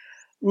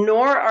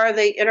 nor are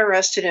they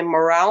interested in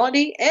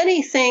morality.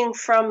 Anything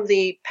from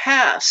the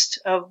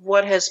past of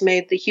what has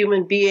made the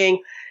human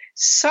being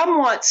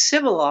somewhat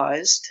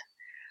civilized,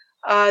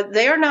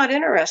 they are not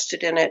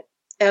interested in it.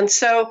 And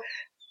so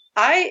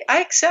I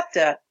accept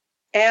that.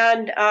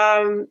 And,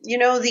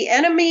 the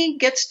enemy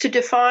gets to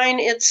define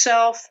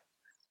itself.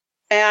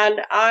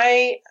 And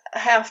I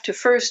have to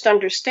first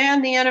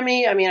understand the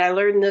enemy. I mean, I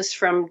learned this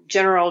from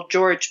General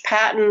George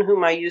Patton,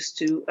 whom I used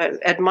to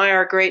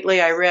admire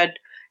greatly. I read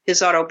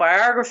his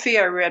autobiography.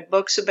 I read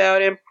books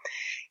about him.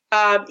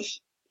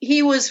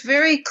 He was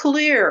very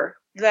clear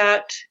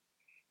that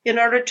in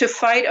order to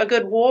fight a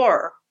good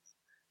war,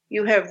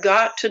 you have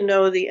got to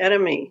know the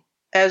enemy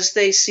as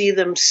they see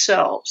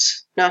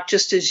themselves, not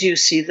just as you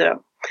see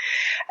them.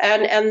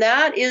 And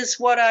that is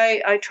what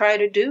I try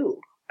to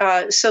do,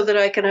 so that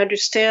I can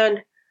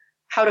understand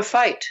how to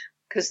fight.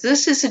 Because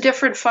this is a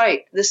different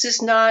fight. This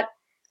is not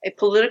a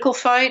political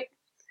fight.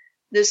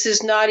 This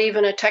is not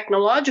even a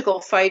technological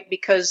fight,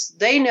 because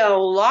they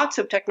know lots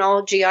of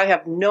technology I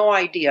have no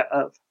idea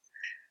of.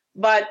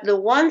 But the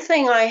one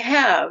thing I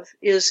have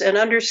is an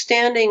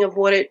understanding of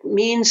what it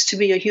means to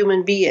be a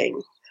human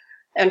being.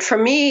 And for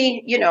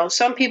me,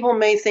 some people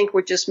may think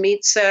we're just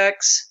meat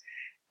sacks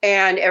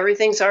and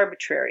everything's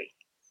arbitrary.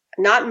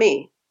 Not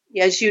me.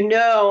 As you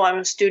know, I'm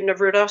a student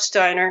of Rudolf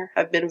Steiner.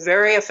 I've been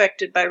very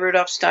affected by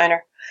Rudolf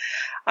Steiner.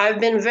 I've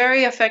been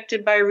very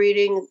affected by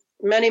reading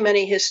many,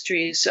 many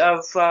histories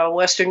of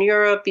Western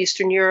Europe,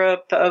 Eastern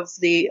Europe, of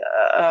the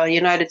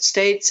United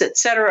States,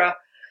 etc.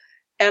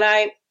 And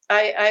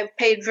I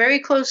paid very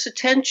close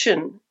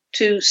attention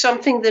to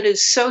something that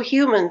is so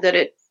human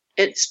that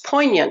it's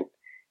poignant.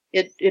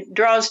 It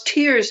draws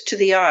tears to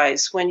the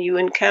eyes when you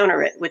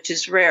encounter it, which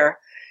is rare.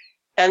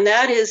 And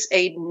that is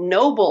a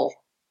noble,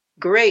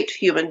 great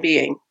human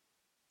being.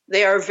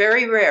 They are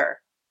very rare,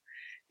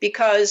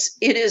 because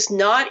it is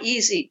not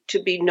easy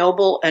to be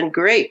noble and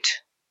great.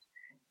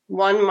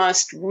 One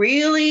must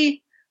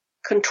really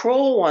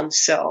control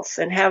oneself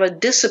and have a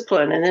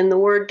discipline. And in the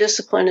word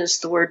discipline is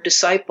the word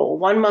disciple.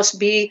 One must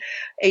be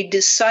a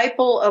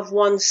disciple of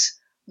one's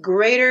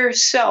greater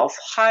self,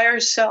 higher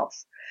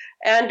self.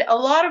 And a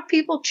lot of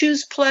people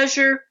choose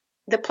pleasure,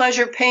 the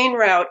pleasure-pain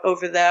route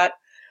over that,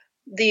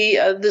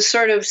 the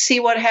sort of see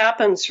what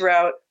happens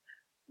route,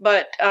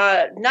 but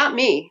not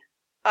me.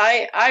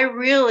 I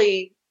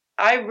really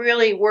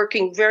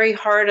working very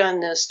hard on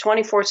this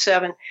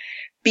 24/7,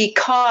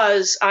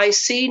 because I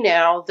see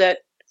now that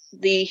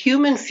the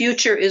human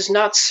future is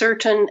not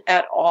certain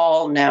at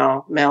all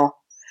now, Mel.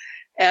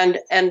 And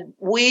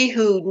we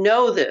who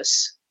know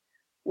this,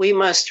 we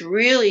must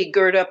really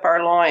gird up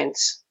our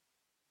loins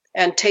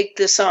and take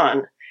this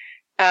on,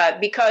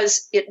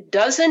 because it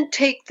doesn't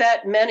take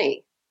that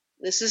many.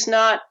 This is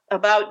not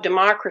about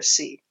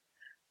democracy,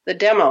 the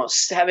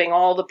demos, having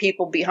all the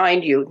people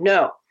behind you.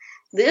 No,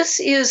 this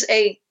is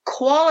a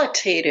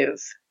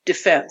qualitative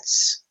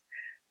defense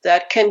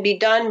that can be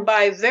done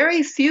by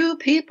very few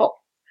people.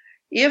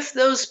 If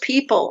those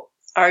people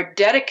are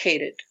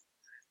dedicated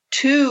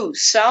to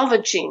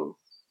salvaging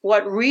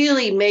what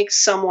really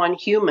makes someone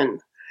human,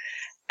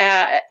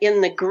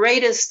 in the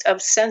greatest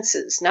of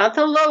senses, not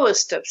the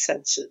lowest of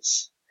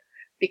senses,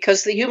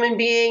 because the human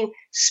being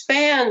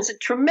spans a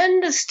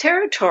tremendous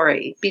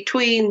territory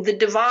between the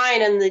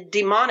divine and the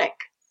demonic.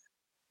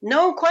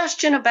 No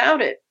question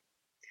about it.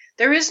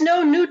 There is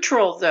no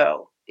neutral,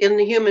 though, in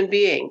the human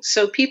being.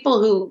 So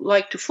people who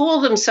like to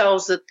fool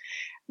themselves that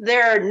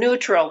they're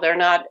neutral, they're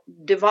not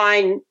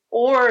divine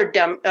or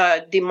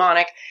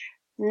demonic,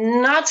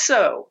 not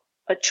so.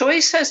 A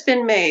choice has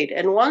been made,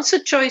 and once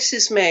a choice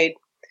is made,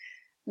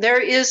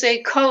 there is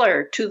a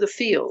color to the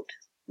field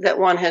that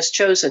one has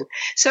chosen.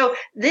 So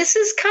this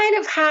is kind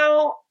of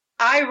how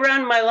I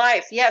run my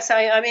life. Yes,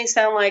 I may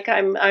sound like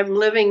I'm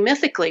living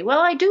mythically.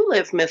 Well, I do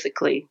live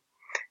mythically.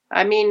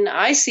 I mean,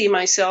 I see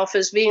myself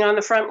as being on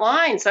the front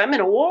lines. I'm in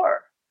a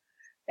war.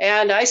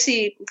 And I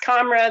see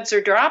comrades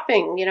are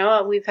dropping. You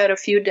know, we've had a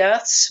few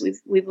deaths.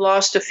 We've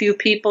lost a few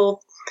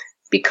people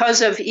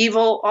because of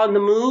evil on the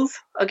move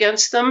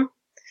against them.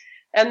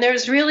 And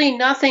there's really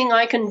nothing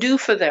I can do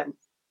for them.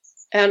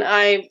 And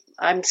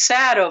I'm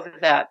sad over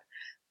that.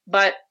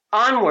 But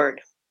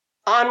onward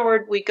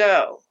we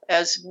go.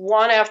 As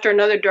one after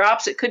another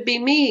drops, it could be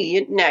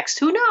me next.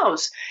 Who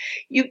knows?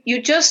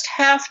 You just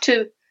have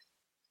to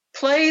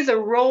play the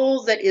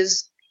role that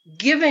is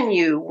given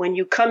you when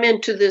you come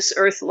into this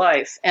earth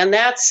life. And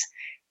that's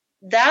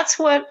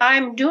what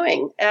I'm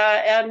doing.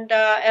 And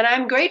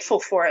I'm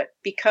grateful for it,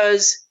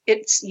 because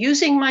it's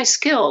using my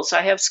skills.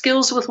 I have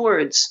skills with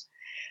words.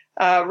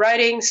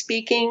 Writing,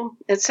 speaking,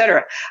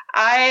 etc.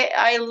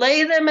 I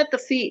lay them at the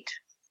feet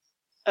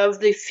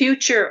of the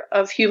future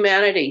of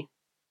humanity.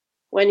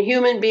 When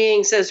human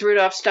beings, as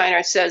Rudolf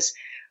Steiner says,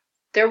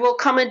 there will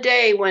come a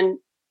day when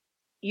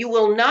you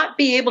will not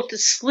be able to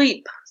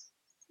sleep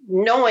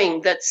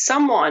knowing that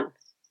someone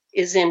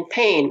is in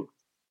pain.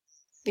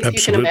 If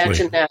Absolutely. you can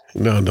imagine that.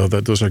 No,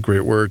 those are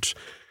great words.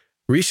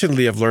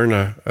 Recently, I've learned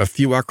a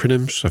few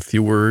acronyms, a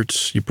few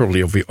words. You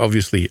probably,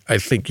 obviously, I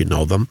think you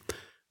know them.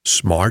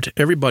 SMART.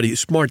 Everybody,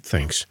 SMART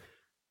things.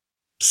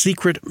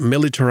 Secret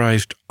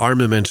militarized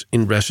armaments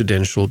in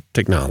residential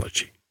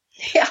technology.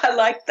 Yeah, I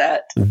like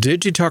that.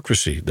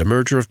 Digitocracy, the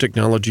merger of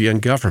technology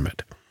and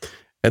government.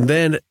 And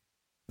then,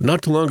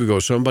 not too long ago,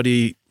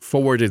 somebody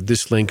forwarded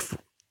this link.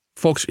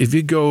 Folks, if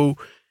you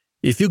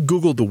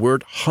Google the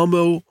word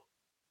Homo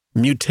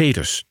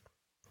mutatus,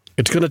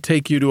 it's going to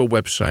take you to a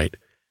website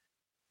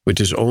which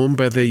is owned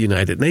by the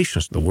United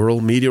Nations, the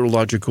World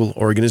Meteorological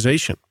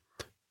Organization.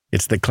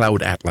 It's the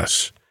Cloud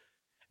Atlas.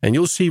 And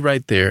you'll see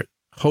right there,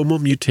 Homo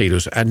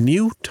mutatus, a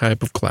new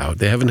type of cloud.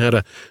 They haven't had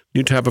a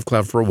new type of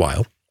cloud for a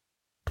while.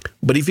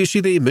 But if you see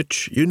the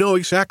image, you know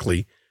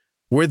exactly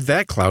where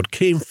that cloud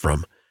came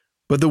from.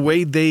 But the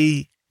way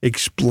they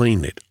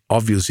explain it,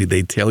 obviously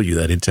they tell you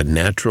that it's a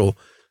natural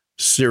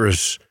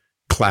cirrus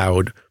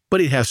cloud,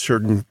 but it has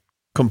certain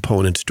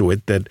components to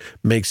it that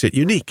makes it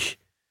unique.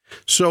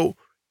 So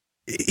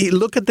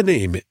look at the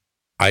name.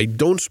 I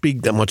don't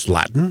speak that much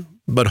Latin,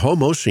 but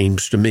Homo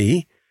seems to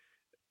me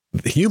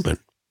human.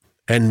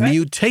 And right.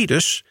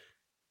 Mutatus,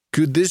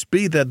 could this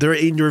be that they're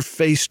in your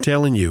face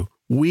telling you,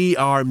 we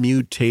are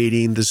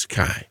mutating the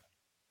sky?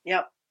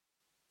 Yep.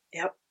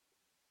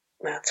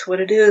 That's what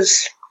it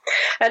is.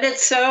 And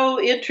it's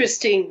so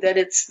interesting that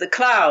it's the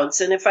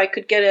clouds. And if I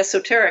could get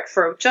esoteric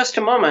for just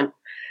a moment,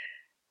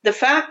 the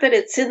fact that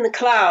it's in the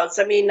clouds,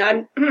 I mean,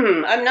 I'm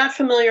not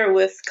familiar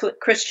with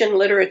Christian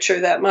literature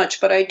that much,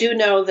 but I do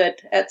know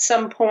that at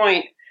some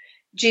point,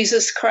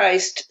 Jesus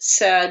Christ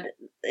said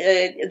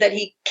that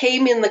he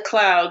came in the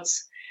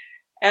clouds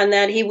and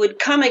that he would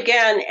come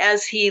again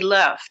as he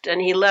left,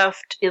 and he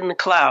left in the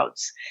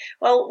clouds.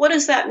 Well, what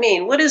does that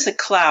mean? What is a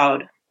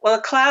cloud? Well,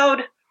 a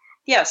cloud,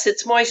 yes,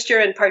 it's moisture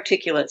and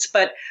particulates,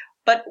 but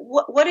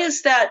what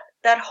is that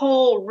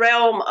whole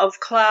realm of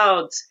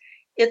clouds?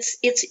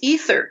 It's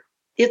ether.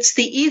 It's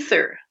the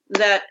ether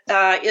that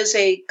is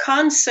a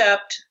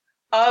concept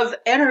of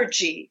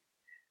energy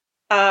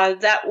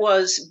that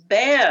was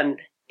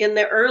banned in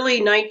the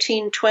early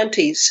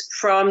 1920s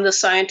from the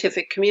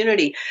scientific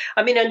community.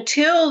 I mean,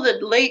 until the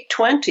late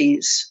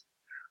 20s,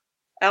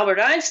 Albert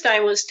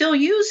Einstein was still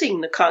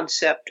using the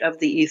concept of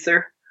the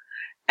ether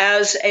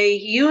as a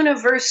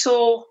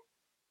universal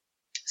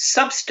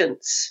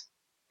substance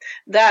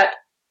that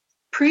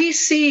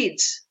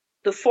precedes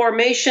the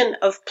formation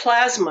of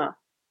plasma,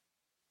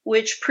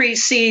 which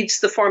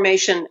precedes the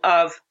formation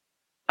of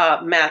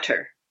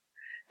matter.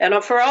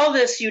 And for all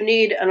this, you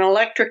need an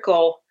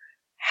electrical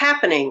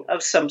happening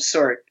of some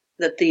sort,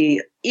 that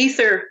the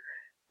ether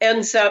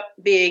ends up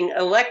being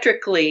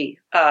electrically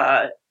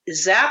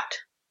is zapped.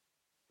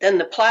 Then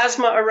the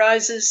plasma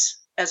arises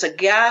as a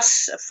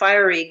gas, a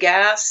fiery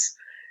gas.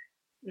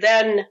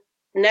 Then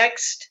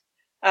next,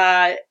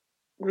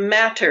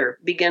 matter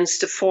begins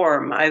to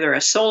form, either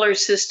a solar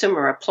system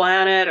or a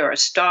planet or a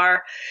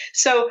star.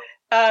 So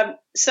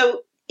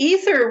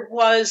ether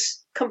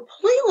was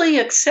completely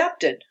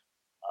accepted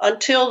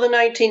until the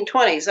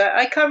 1920s.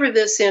 I cover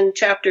this in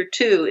chapter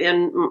 2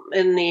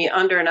 in the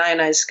Under an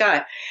Ionized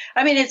Sky.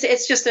 I mean,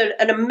 it's just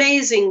an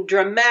amazing,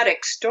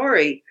 dramatic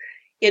story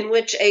in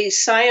which a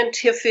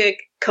scientific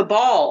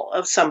cabal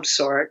of some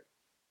sort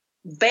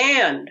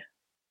banned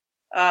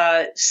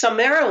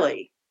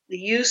summarily the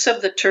use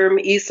of the term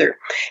ether.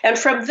 And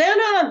from then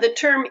on, the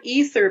term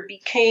ether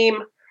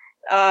became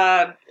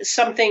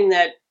something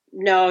that,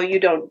 no, you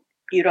don't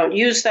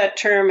use that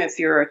term if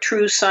you're a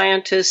true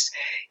scientist.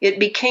 It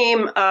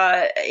became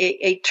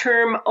a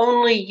term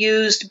only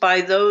used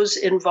by those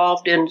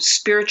involved in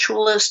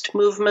spiritualist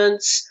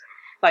movements,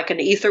 like an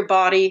ether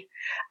body.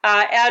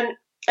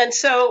 And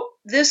so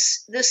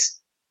these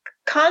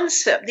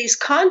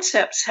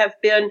concepts have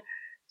been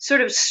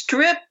sort of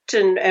stripped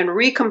and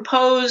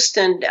recomposed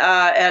and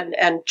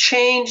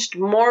changed,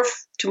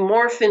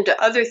 morph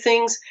into other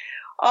things,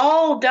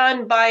 all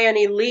done by an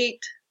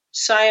elite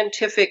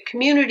scientific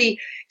community,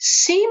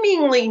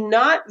 seemingly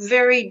not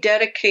very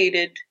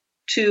dedicated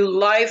to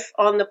life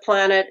on the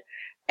planet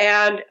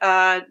and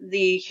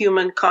the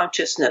human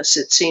consciousness,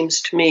 it seems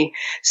to me.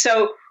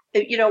 So,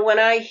 when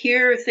I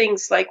hear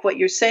things like what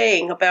you're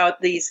saying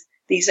about these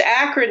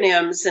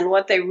acronyms and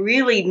what they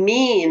really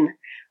mean,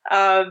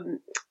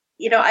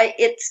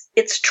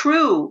 it's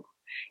true.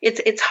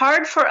 It's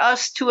hard for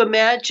us to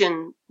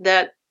imagine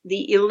that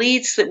the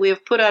elites that we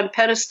have put on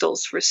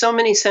pedestals for so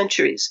many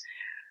centuries,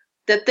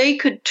 that they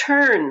could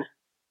turn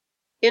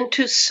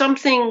into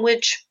something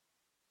which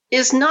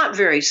is not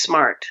very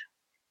smart,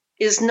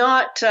 is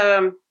not,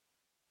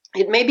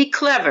 it may be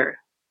clever,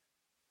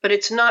 but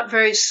it's not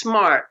very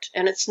smart,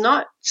 and it's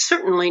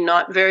certainly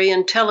not very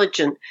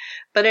intelligent,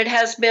 but it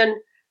has been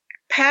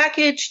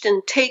packaged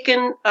and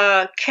taken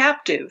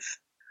captive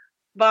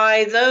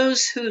by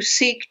those who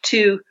seek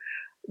to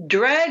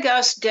drag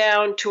us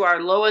down to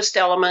our lowest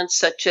elements,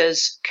 such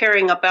as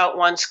caring about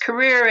one's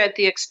career at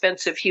the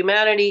expense of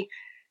humanity,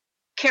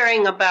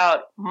 caring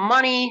about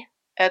money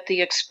at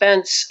the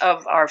expense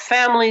of our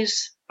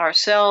families,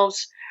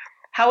 ourselves.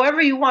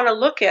 However you want to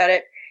look at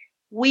it,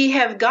 we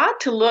have got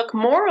to look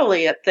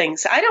morally at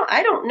things. I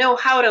don't know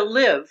how to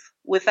live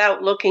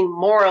without looking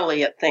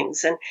morally at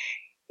things.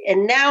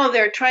 And now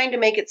they're trying to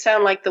make it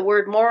sound like the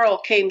word moral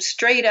came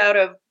straight out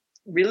of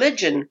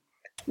religion.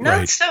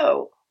 Not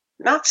so.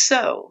 Not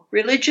so.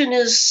 Religion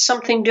is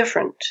something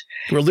different.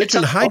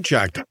 Religion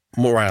hijacked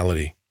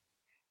morality.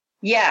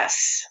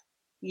 Yes.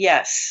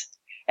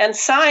 And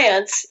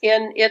science,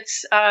 in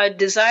its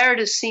desire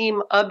to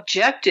seem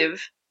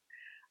objective,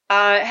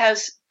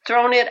 has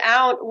thrown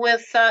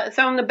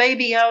the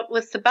baby out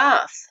with the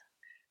bath.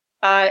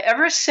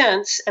 Ever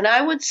since, and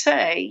I would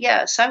say,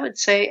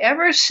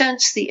 ever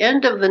since the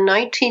end of the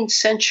 19th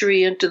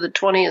century into the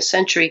 20th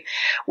century,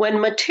 when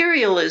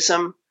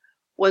materialism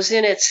was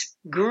in its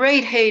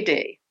great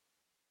heyday,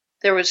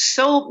 there was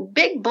so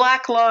big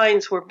black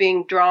lines were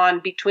being drawn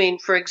between,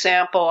 for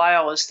example, I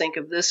always think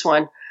of this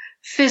one,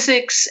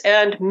 physics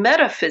and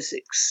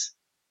metaphysics.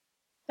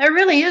 There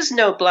really is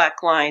no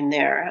black line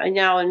there. And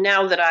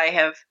now that I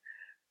have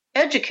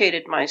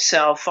educated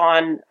myself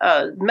on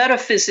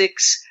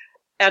metaphysics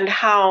and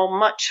how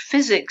much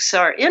physics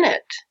are in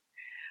it,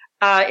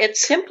 it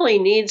simply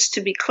needs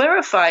to be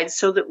clarified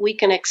so that we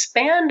can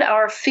expand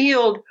our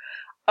field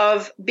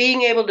of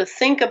being able to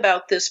think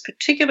about this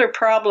particular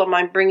problem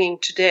I'm bringing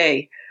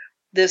today,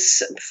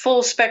 this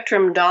full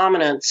spectrum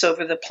dominance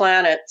over the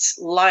planet's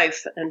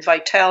life and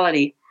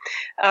vitality.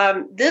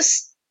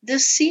 This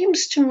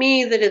seems to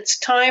me that it's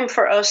time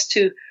for us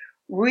to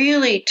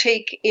really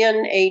take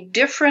in a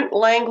different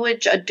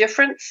language, a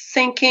different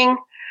thinking,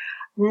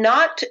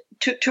 not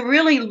to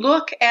really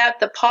look at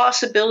the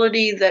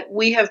possibility that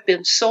we have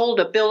been sold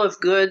a bill of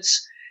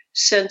goods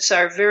since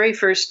our very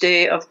first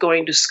day of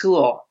going to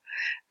school,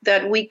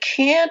 that we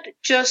can't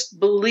just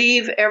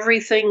believe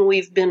everything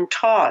we've been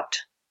taught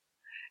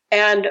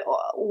and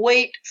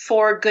wait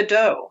for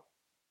Godot,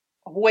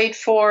 wait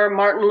for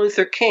Martin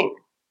Luther King,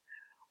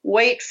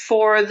 wait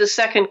for the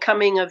second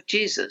coming of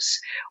Jesus.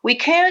 We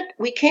can't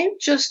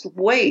just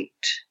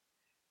wait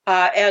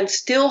and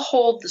still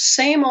hold the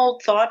same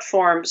old thought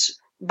forms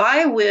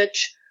by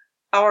which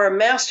our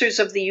masters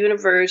of the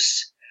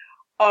universe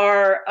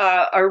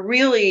are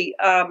really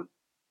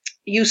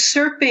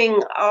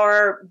usurping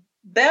our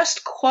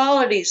best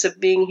qualities of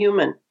being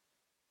human.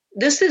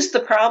 This is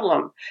the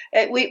problem.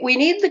 We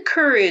need the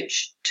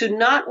courage to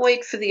not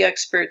wait for the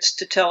experts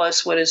to tell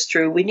us what is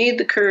true. We need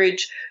the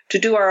courage to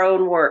do our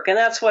own work, and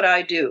that's what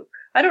I do.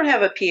 I don't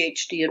have a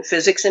PhD in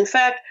physics. In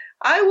fact,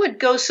 I would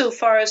go so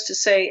far as to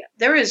say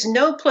there is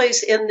no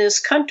place in this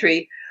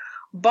country,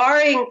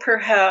 barring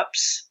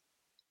perhaps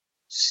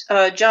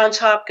Johns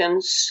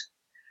Hopkins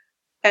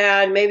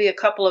and maybe a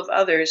couple of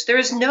others, there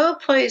is no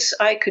place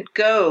I could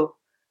go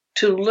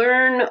to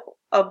learn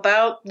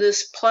about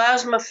this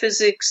plasma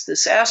physics,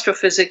 this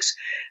astrophysics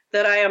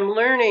that I am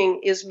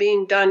learning is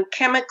being done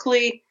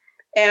chemically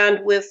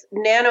and with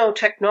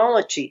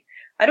nanotechnology.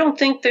 I don't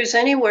think there's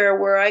anywhere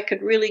where I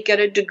could really get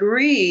a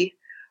degree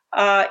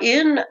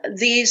in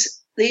these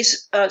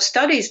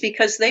studies,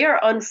 because they are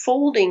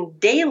unfolding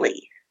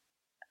daily.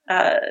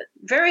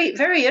 Very,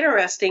 very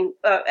interesting.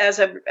 As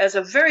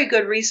a very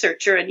good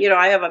researcher, and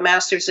I have a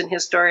master's in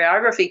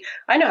historiography.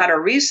 I know how to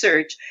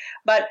research,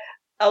 but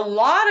a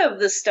lot of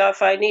the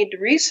stuff I need to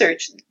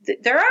research,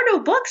 there are no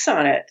books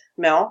on it,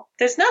 Mel.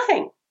 There's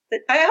nothing.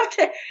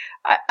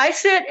 I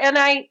sit and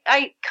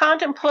I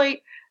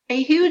contemplate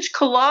a huge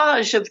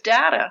collage of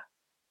data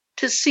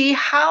to see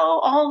how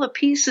all the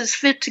pieces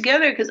fit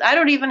together, because I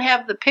don't even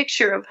have the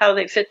picture of how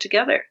they fit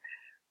together.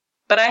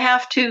 But I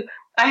have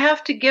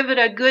to give it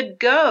a good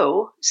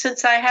go,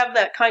 since I have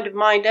that kind of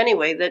mind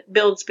anyway that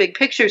builds big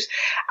pictures.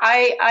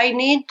 I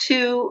need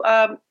to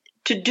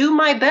do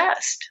my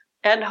best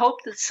and hope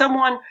that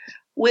someone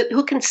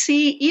who can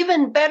see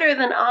even better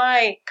than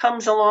I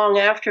comes along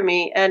after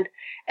me and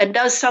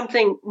does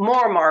something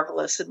more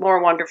marvelous and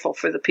more wonderful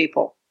for the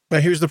people. Now,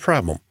 here's the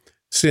problem.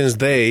 Since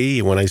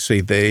they, when I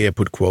say they, I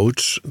put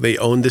quotes, they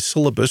own the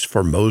syllabus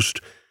for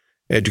most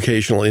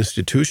educational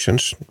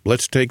institutions.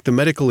 Let's take the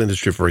medical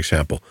industry, for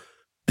example.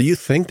 Do you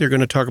think they're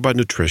going to talk about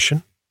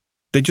nutrition?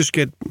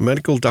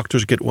 Medical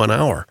doctors get 1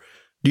 hour.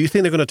 Do you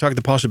think they're going to talk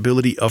the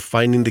possibility of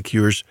finding the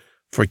cures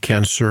for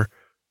cancer,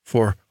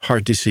 for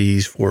heart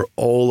disease, for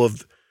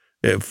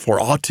for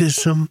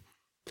autism,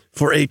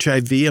 for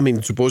HIV? I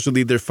mean,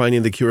 supposedly they're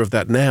finding the cure of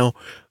that now,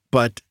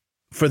 but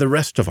for the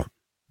rest of them,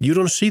 you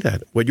don't see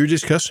that. What you're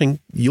discussing,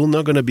 you're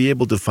not going to be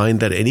able to find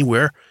that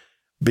anywhere,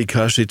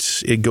 because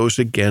it goes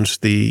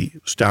against the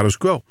status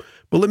quo.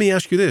 But let me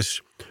ask you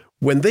this.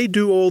 When they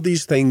do all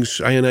these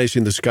things,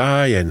 ionizing the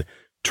sky and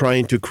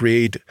trying to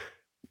create,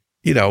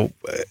 a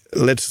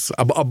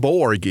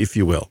Borg, if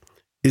you will,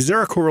 is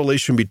there a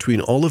correlation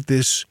between all of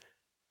this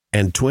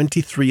and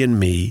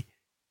 23andMe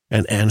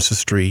and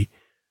Ancestry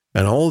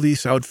and all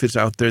these outfits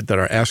out there that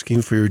are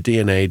asking for your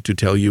DNA to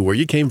tell you where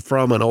you came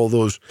from and all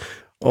those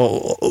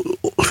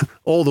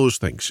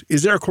things?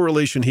 Is there a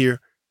correlation here?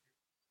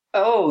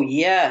 Oh,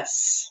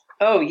 yes.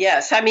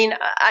 I mean,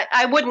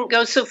 I wouldn't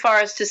go so far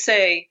as to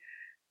say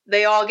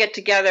they all get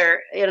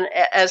together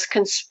as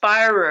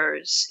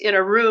conspirers in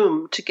a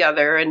room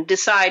together and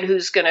decide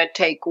who's going to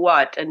take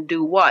what and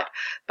do what.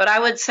 But I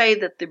would say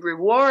that the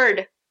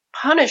reward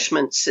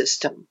punishment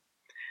system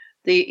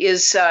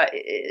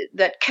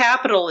that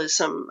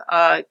capitalism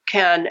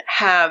can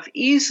have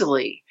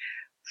easily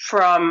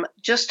from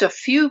just a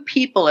few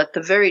people at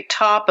the very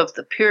top of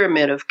the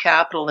pyramid of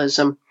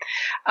capitalism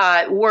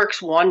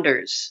works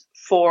wonders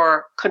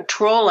for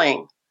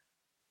controlling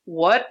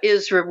what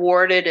is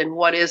rewarded and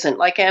what isn't,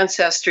 like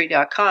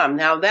Ancestry.com.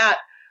 Now that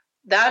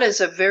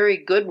is a very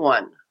good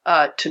one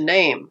to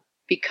name,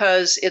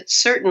 because it's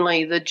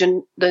certainly the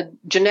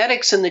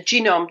genetics and the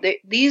genome.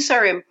 These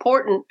are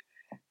important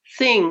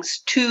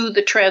things to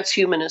the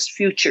transhumanist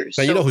futures.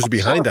 Now, you know who's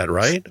behind that,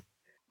 right?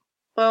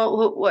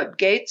 Well, what,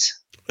 Gates?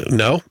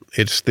 No,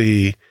 it's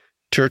the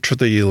Church of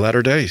the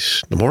Latter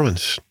Days, the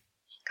Mormons.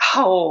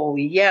 Oh,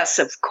 yes,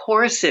 of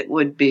course it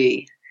would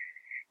be.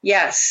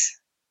 Yes.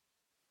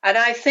 And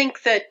I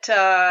think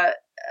that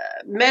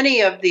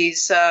many of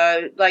these,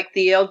 like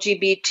the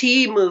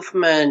LGBT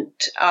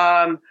movement,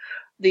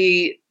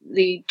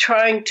 the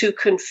trying to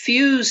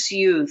confuse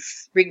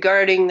youth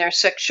regarding their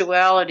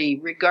sexuality,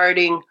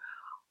 regarding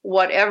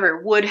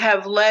whatever, would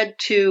have led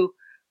to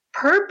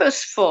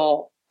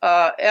purposeful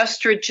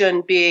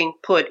estrogen being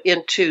put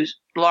into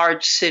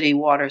large city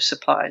water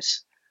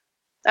supplies.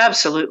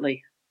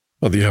 Absolutely.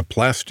 Well, you have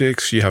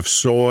plastics, you have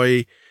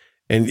soy,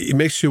 and it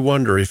makes you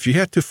wonder if you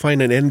had to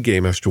find an end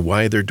game as to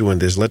why they're doing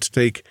this. Let's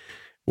take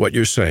what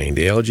you're saying,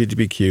 the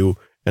LGBTQ,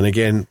 and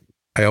again,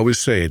 I always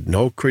say it,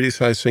 no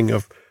criticizing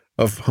of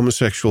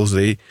homosexuals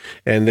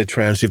and the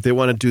trans. If they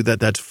want to do that,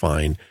 that's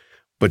fine.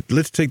 But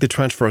let's take the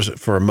trans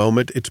for a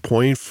moment. It's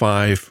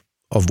 0.5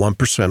 of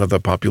 1% of the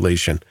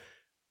population.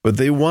 But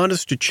they want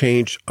us to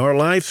change our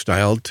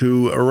lifestyle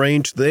to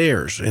arrange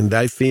theirs. And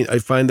I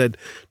find that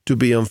to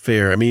be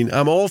unfair. I mean,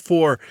 I'm all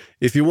for,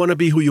 if you want to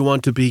be who you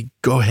want to be,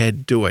 go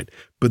ahead, do it.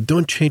 But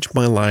don't change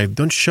my life.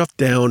 Don't shove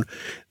down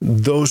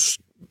the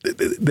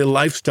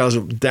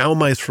lifestyles down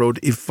my throat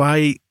if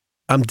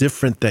I'm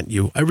different than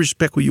you. I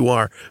respect who you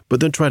are, but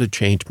don't try to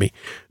change me.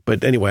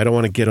 But anyway, I don't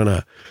want to get on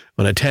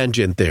a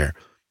tangent there.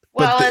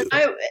 Well,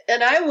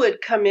 I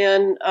would come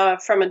in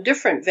from a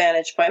different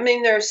vantage point. I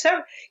mean, there are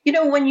several,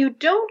 when you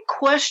don't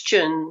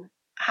question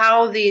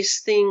how these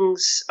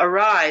things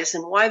arise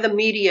and why the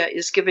media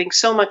is giving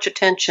so much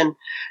attention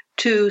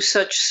to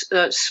such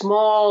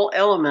small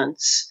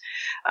elements,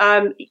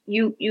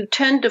 you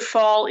tend to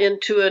fall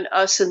into an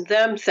us and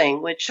them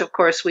thing, which of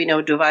course we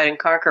know divide and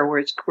conquer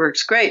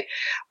works great.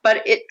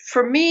 But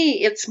for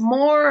me, it's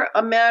more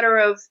a matter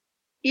of,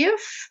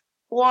 if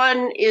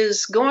one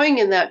is going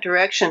in that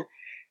direction,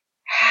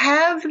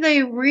 have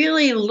they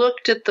really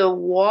looked at the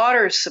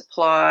water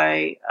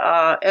supply,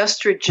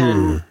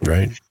 estrogen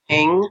Right.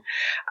 thing?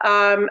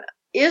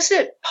 Is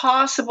it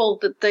possible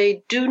that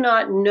they do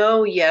not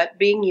know yet,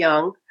 being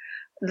young,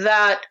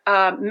 that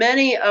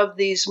many of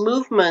these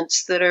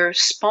movements that are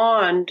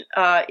spawned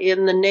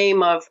in the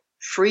name of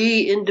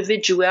free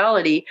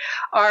individuality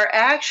are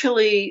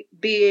actually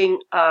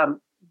being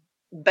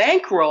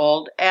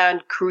bankrolled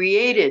and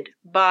created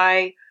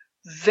by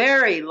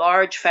very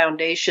large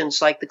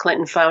foundations like the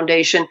Clinton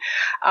Foundation,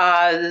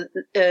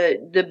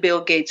 the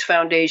Bill Gates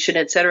Foundation,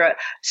 et cetera.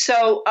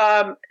 So,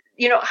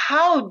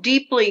 how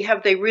deeply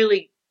have they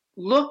really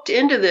looked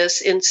into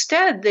this?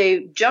 Instead,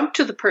 they jump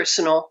to the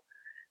personal.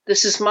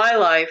 This is my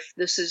life.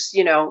 This is,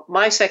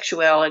 my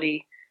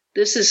sexuality.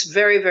 This is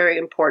very, very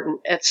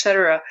important, et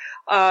cetera.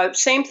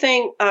 Same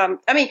thing.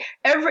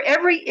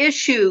 Every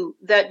issue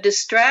that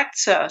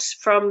distracts us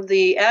from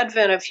the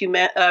advent of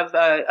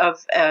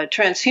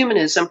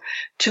transhumanism,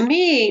 to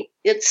me,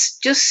 it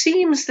just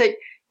seems that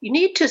you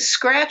need to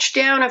scratch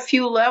down a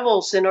few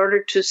levels in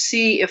order to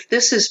see if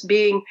this is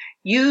being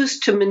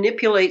used to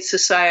manipulate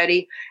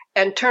society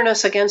and turn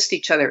us against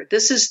each other.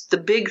 This is the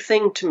big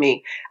thing to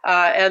me,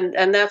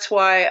 and that's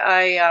why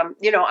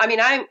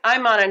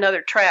I'm on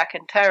another track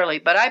entirely.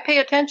 But I pay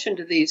attention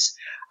to these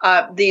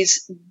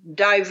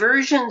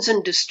diversions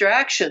and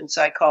distractions,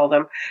 I call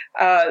them.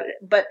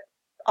 But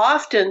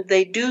often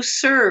they do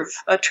serve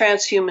a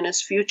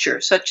transhumanist future,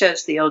 such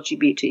as the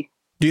LGBT.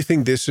 Do you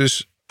think this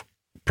is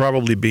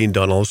probably being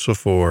done also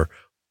for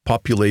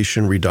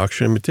population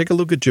reduction? I mean, take a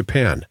look at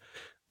Japan.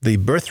 The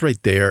birth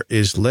rate there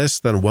is less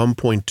than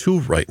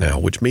 1.2 right now,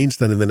 which means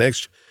that in the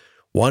next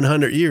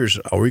 100 years,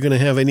 are we going to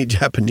have any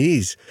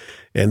Japanese?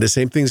 And the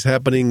same thing's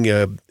happening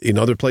in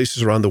other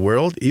places around the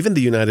world. Even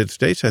the United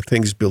States, I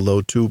think, is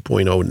below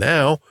 2.0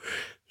 now.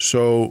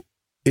 So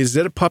is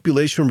that a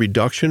population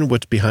reduction,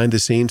 what's behind the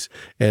scenes?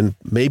 And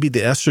maybe the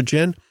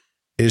estrogen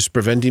is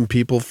preventing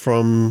people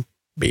from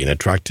being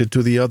attracted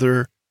to the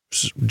other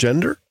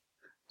gender?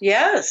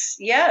 Yes,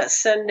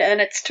 and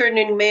it's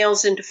turning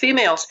males into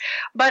females.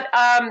 But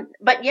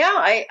yeah,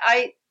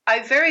 I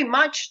very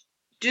much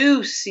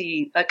do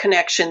see a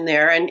connection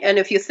there. And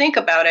if you think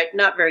about it,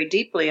 not very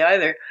deeply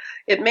either,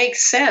 it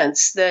makes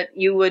sense that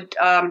you would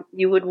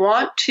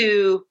want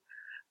to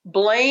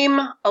blame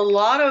a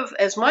lot of,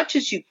 as much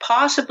as you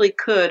possibly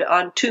could,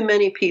 on too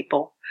many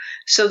people,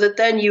 so that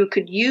then you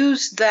could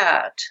use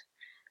that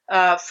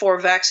for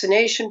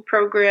vaccination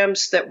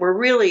programs that were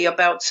really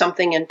about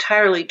something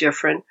entirely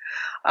different.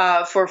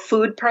 For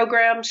food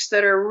programs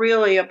that are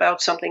really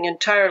about something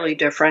entirely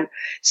different.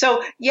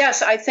 So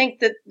yes, I think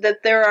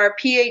that there are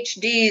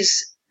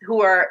PhDs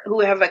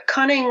who have a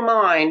cunning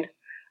mind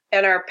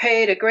and are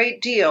paid a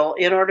great deal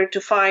in order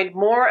to find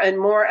more and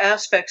more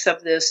aspects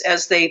of this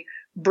as they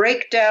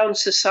break down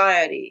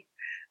society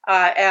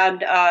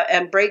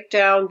and break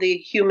down the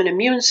human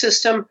immune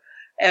system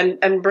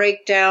and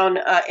break down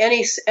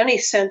any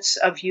sense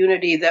of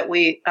unity that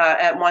we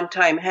at one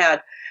time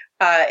had.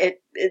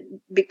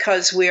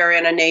 Because we are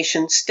in a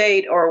nation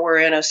state, or we're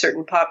in a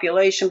certain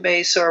population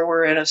base, or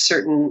we're in a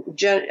certain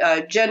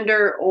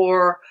gender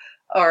or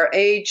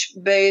age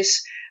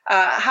base.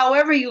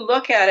 However you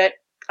look at it,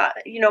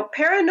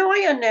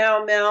 paranoia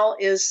now, Mel,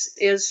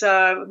 is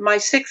my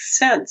sixth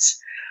sense.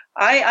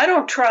 I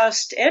don't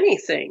trust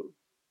anything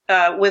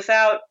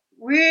without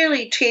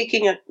really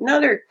taking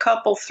another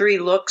couple, 3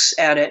 looks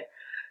at it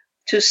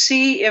to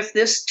see if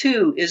this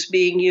too is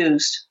being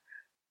used.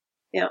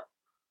 Yeah.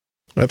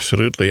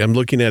 Absolutely. I'm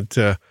looking at,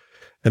 and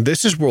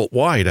this is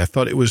worldwide. I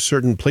thought it was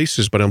certain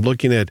places, but I'm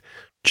looking at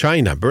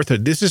China, birth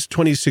rate. This is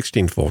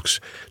 2016,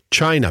 folks.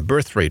 China,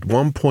 birth rate,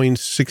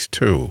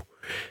 1.62.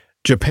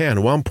 Japan,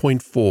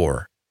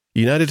 1.4.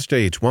 United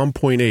States,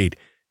 1.8.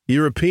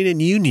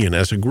 European Union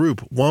as a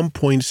group,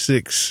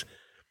 1.6.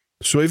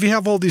 So if you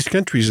have all these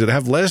countries that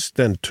have less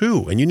than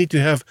 2, and you need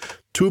to have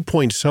 2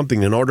 point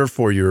something in order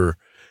for your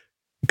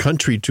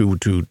country to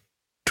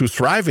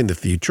thrive in the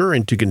future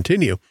and to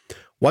continue,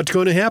 what's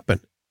going to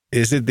happen?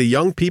 Is it the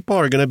young people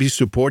are going to be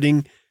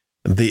supporting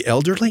the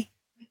elderly?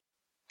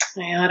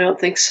 Yeah, I don't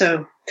think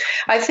so.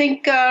 I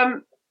think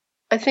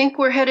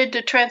we're headed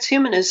to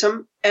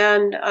transhumanism,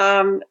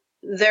 and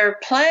their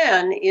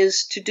plan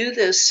is to do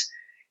this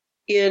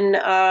in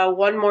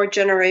one more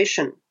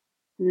generation,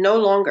 no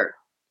longer,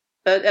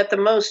 but at the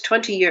most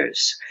 20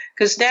 years.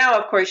 Because now,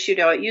 of course, it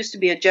used to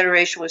be a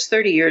generation was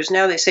 30 years.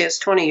 Now they say it's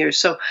 20 years.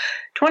 So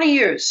 20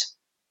 years.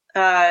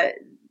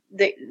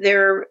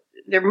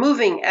 They're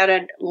moving at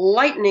a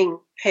lightning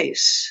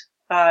pace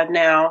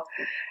now.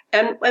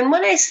 And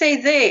when I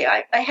say they,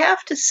 I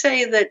have to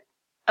say that,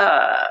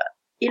 I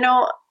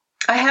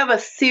have a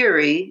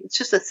theory, it's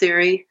just a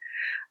theory,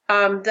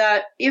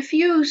 that if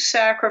you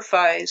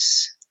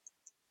sacrifice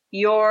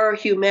your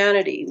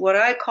humanity, what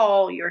I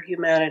call your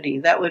humanity,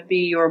 that would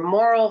be your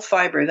moral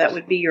fiber, that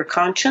would be your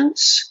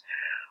conscience,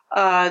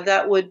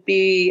 that would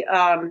be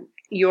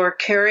your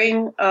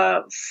caring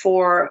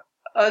for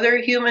other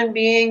human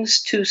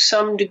beings to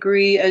some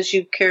degree as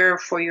you care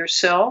for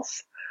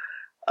yourself.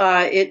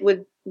 It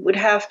would would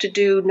have to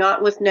do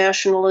not with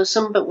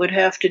nationalism, but would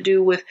have to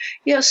do with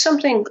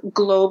something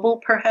global,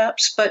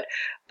 perhaps, but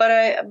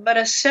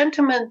a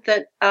sentiment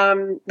that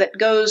that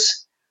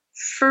goes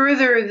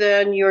further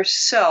than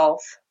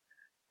yourself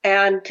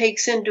and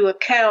takes into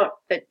account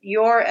that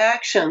your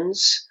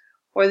actions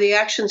or the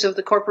actions of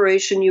the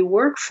corporation you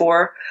work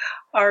for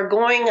are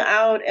going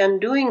out and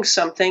doing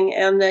something,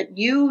 and that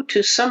you,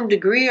 to some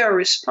degree, are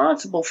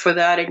responsible for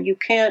that. And you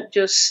can't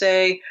just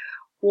say,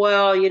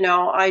 well,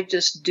 I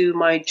just do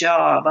my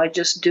job. I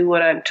just do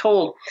what I'm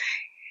told.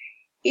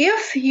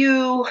 If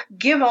you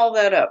give all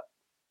that up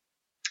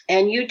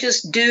and you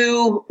just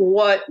do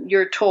what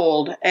you're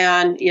told,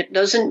 and it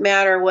doesn't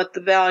matter what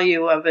the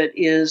value of it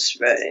is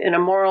in a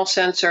moral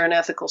sense or an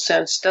ethical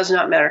sense, does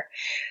not matter,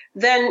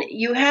 then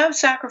you have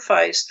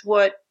sacrificed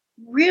what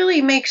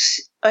really makes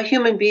a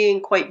human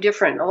being quite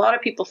different. A lot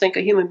of people think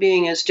a human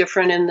being is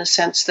different in the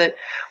sense that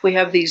we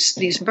have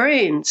these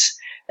brains,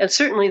 and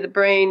certainly the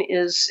brain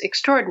is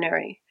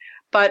extraordinary.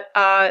 But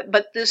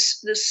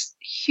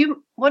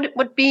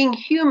what being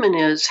human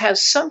is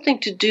has something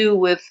to do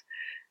with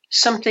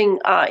something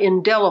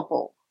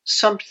indelible,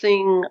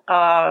 something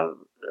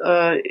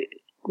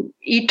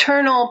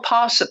eternal,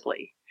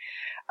 possibly.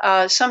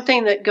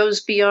 Something that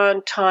goes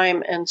beyond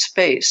time and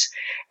space.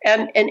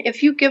 And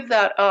if you give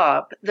that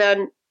up,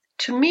 then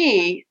to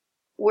me,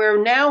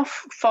 we're now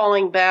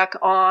falling back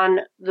on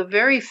the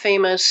very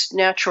famous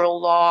natural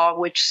law,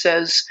 which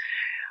says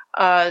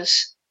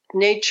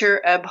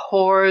nature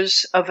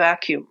abhors a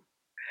vacuum.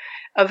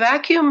 A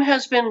vacuum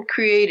has been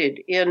created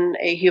in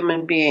a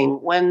human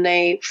being when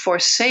they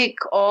forsake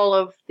all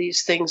of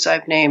these things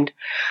I've named,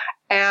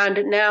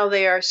 and now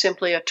they are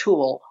simply a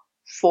tool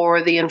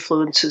for the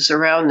influences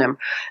around them.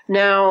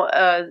 Now,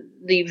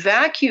 the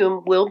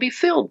vacuum will be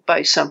filled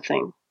by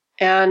something,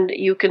 and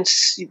you can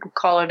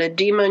call it a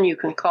demon, you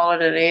can call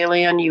it an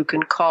alien, you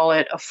can call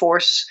it a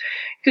force,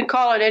 you can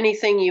call it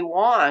anything you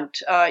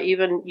want,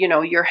 even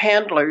your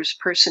handler's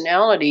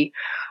personality,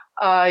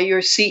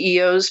 your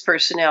CEO's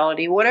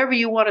personality, whatever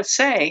you want to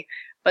say.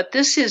 But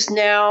this has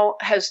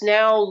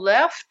now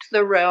left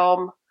the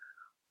realm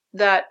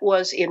that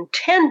was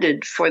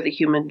intended for the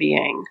human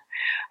being.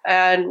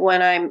 And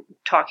when I'm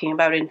talking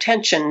about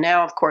intention,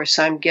 now, of course,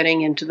 I'm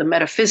getting into the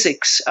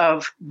metaphysics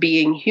of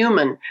being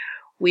human.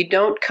 We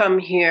don't come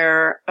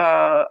here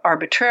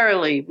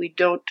arbitrarily.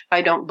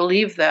 I don't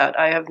believe that.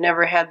 I have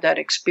never had that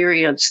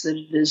experience that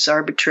it is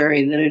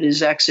arbitrary, that it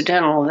is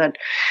accidental,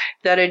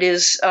 that it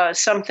is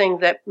something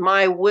that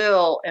my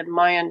will and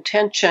my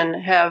intention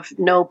have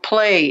no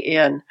play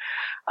in.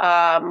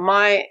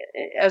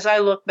 As I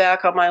look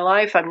back on my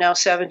life, I'm now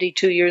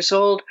 72 years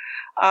old.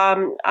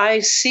 I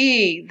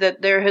see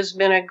that there has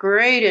been a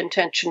great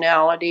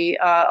intentionality,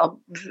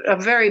 a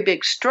very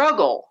big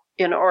struggle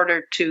in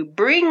order to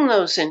bring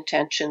those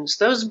intentions,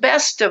 those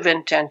best of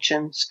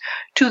intentions,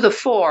 to the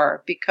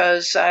fore,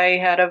 because I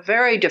had a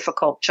very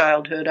difficult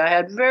childhood. I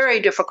had very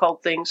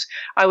difficult things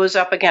I was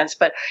up against,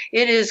 but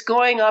it is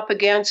going up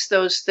against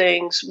those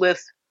things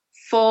with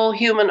full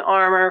human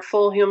armor,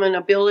 full human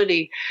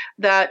ability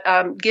that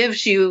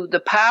gives you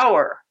the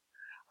power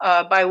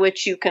by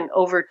which you can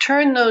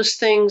overturn those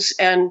things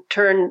and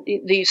turn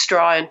the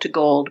straw into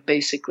gold,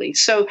 basically.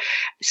 So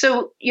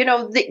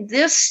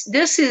this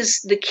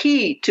is the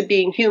key to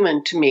being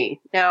human to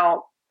me.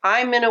 Now,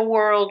 I'm in a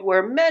world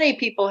where many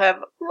people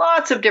have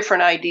lots of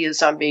different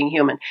ideas on being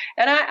human,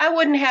 and I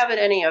wouldn't have it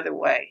any other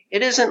way.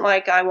 It isn't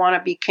like I want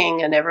to be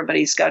king and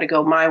everybody's got to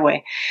go my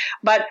way.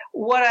 But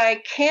what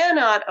I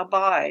cannot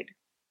abide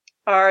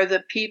are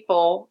the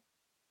people,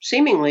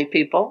 seemingly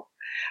people,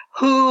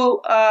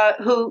 who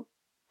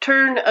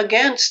turn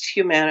against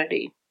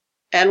humanity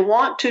and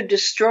want to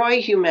destroy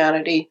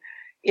humanity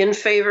in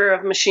favor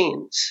of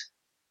machines,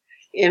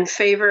 in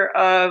favor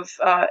of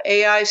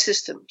AI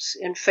systems,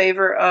 in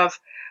favor of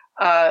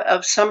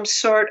some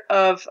sort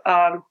of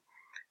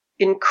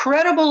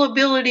incredible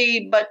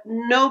ability, but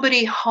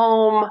nobody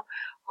home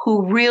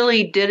who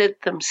really did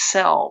it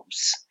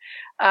themselves.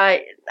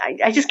 I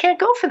just can't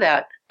go for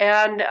that,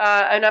 and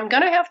I'm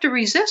going to have to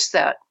resist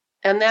that,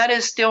 and that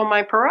is still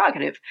my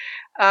prerogative.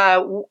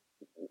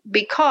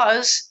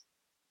 Because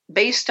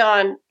based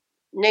on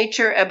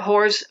nature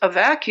abhors a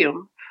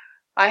vacuum,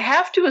 I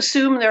have to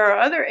assume there are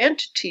other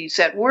entities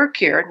at work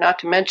here, not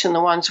to mention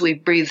the ones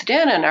we've breathed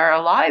in and are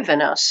alive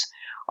in us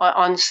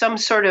on some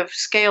sort of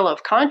scale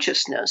of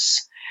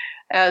consciousness,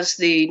 as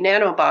the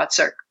nanobots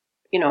are.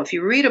 If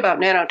you read about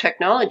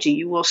nanotechnology,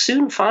 you will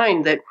soon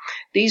find that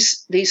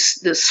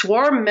the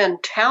swarm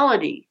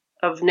mentality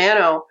of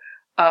nano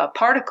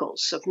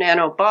particles, of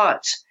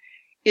nanobots,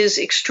 is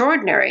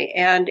extraordinary,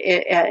 and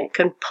it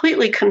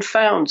completely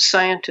confounds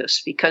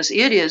scientists because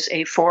it is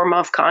a form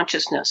of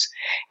consciousness.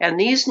 And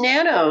these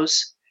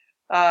nanos,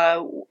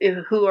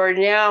 who are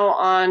now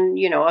on,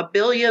 a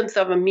billionth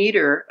of a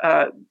meter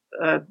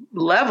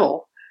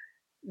level,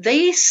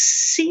 they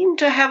seem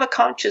to have a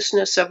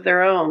consciousness of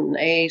their own,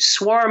 a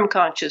swarm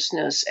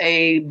consciousness,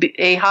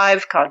 a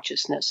hive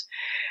consciousness.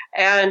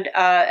 And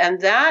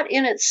that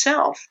in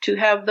itself, to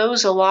have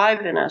those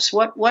alive in us,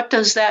 what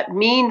does that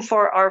mean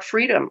for our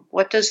freedom?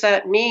 What does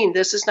that mean?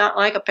 This is not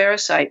like a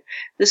parasite.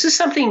 This is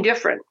something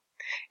different.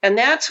 And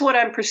that's what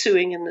I'm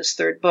pursuing in this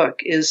third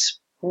book, is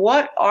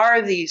what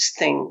are these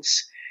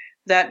things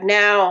that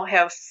now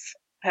have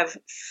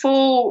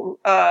full,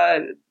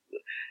 are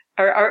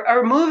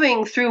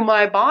moving through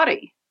my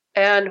body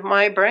and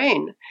my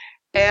brain,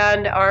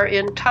 and are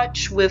in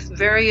touch with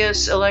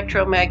various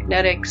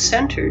electromagnetic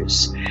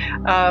centers,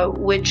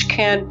 which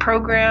can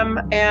program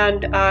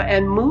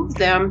and move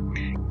them,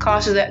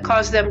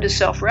 cause them to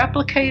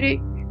self-replicate,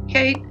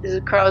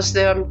 cause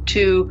them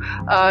to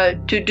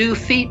do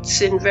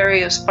feats in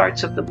various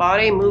parts of the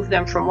body, move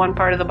them from one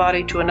part of the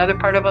body to another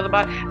part of the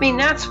body. I mean,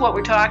 that's what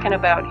we're talking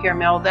about here,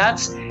 Mel.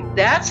 That's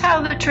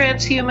how the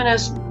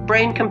transhumanist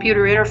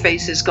brain-computer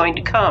interface is going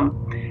to come.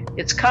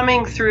 It's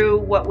coming through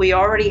what we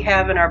already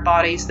have in our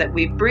bodies that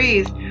we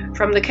breathed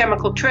from the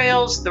chemical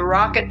trails, the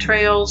rocket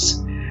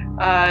trails,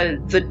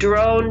 the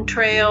drone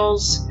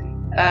trails,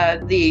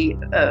 the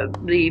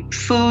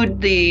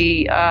food,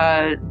 the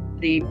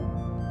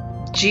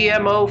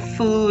GMO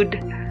food,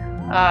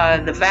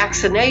 the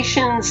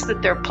vaccinations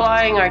that they're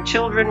plying our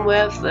children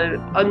with, the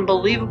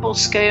unbelievable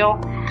scale.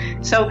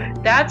 So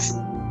that's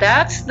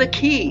the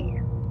key,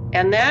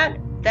 and that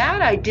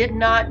I did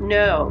not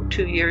know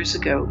 2 years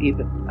ago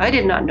even. I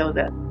did not know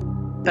that,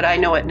 but I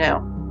know it now.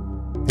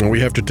 And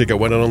we have to take a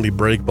one and only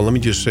break, but let me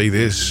just say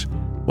this.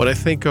 When I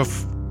think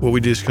of what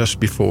we discussed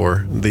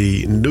before,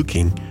 the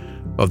nuking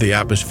of the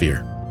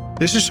atmosphere,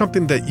 this is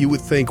something that you would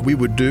think we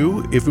would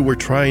do if we were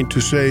trying to,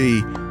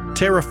 say,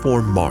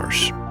 terraform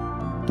Mars.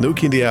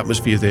 Nuking the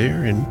atmosphere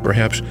there and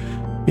perhaps,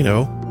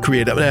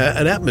 create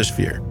an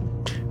atmosphere.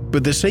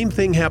 But the same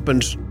thing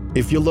happens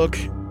if you look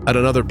at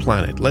another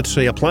planet. Let's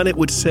say a planet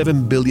with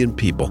 7 billion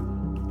people.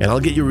 And I'll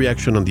get your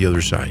reaction on the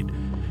other side.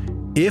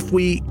 If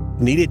we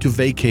needed to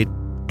vacate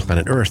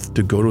planet Earth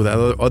to go to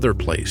that other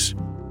place,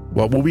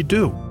 what would we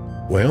do?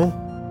 Well,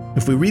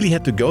 if we really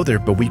had to go there,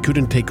 but we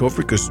couldn't take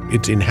over because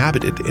it's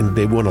inhabited and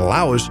they won't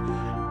allow us,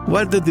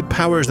 what did the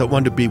powers that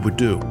want to be would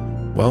do?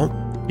 Well,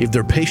 if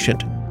they're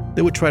patient,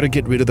 they would try to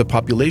get rid of the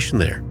population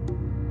there.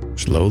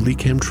 Slowly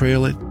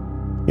chemtrail it,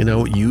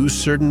 use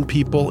certain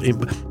people,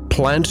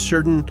 plant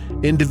certain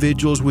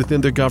individuals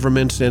within the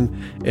governments and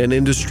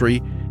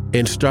industry,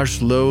 and start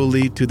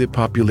slowly to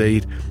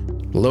depopulate,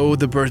 lower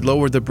the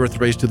birth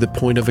rates to the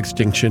point of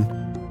extinction.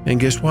 And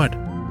guess what?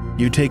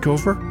 You take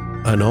over,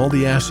 and all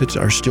the assets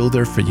are still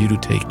there for you to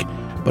take.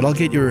 But I'll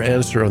get your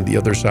answer on the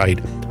other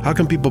side. How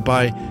can people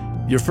buy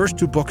your first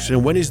 2 books,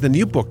 and when is the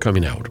new book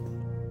coming out?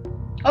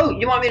 Oh,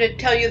 you want me to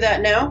tell you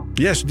that now?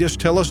 Yes, just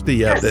tell us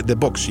the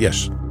books,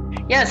 yes.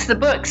 Yes, the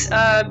books.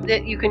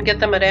 That you can get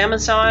them at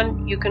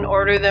Amazon. You can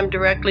order them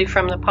directly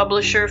from the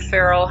publisher,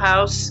 Feral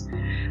House.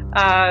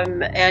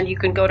 And you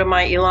can go to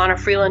my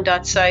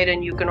ElanaFreeland site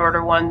and you can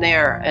order one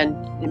there. And,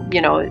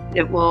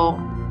 it will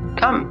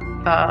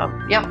come.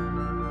 Yeah.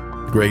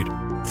 Great.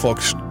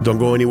 Folks, don't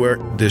go anywhere.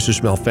 This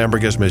is Mel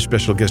Fabregas. My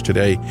special guest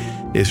today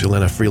is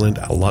Elana Freeland.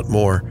 A lot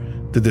more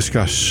to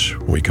discuss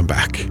when we come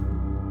back.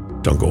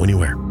 Don't go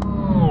anywhere.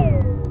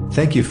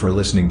 Thank you for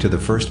listening to the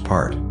first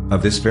part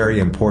of this very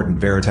important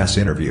Veritas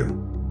interview.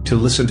 To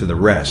listen to the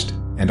rest,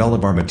 and all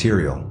of our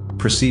material,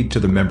 proceed to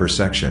the member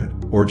section,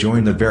 or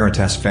join the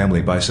Veritas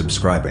family by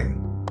subscribing.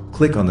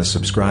 Click on the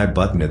subscribe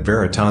button at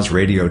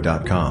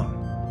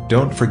veritasradio.com.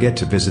 Don't forget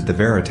to visit the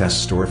Veritas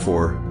store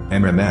for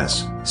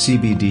MMS,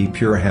 CBD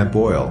pure hemp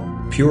oil,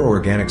 pure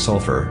organic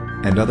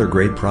sulfur, and other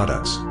great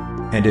products.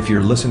 And if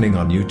you're listening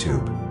on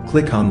YouTube,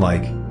 click on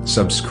like,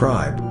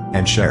 subscribe,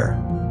 and share.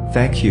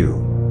 Thank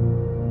you.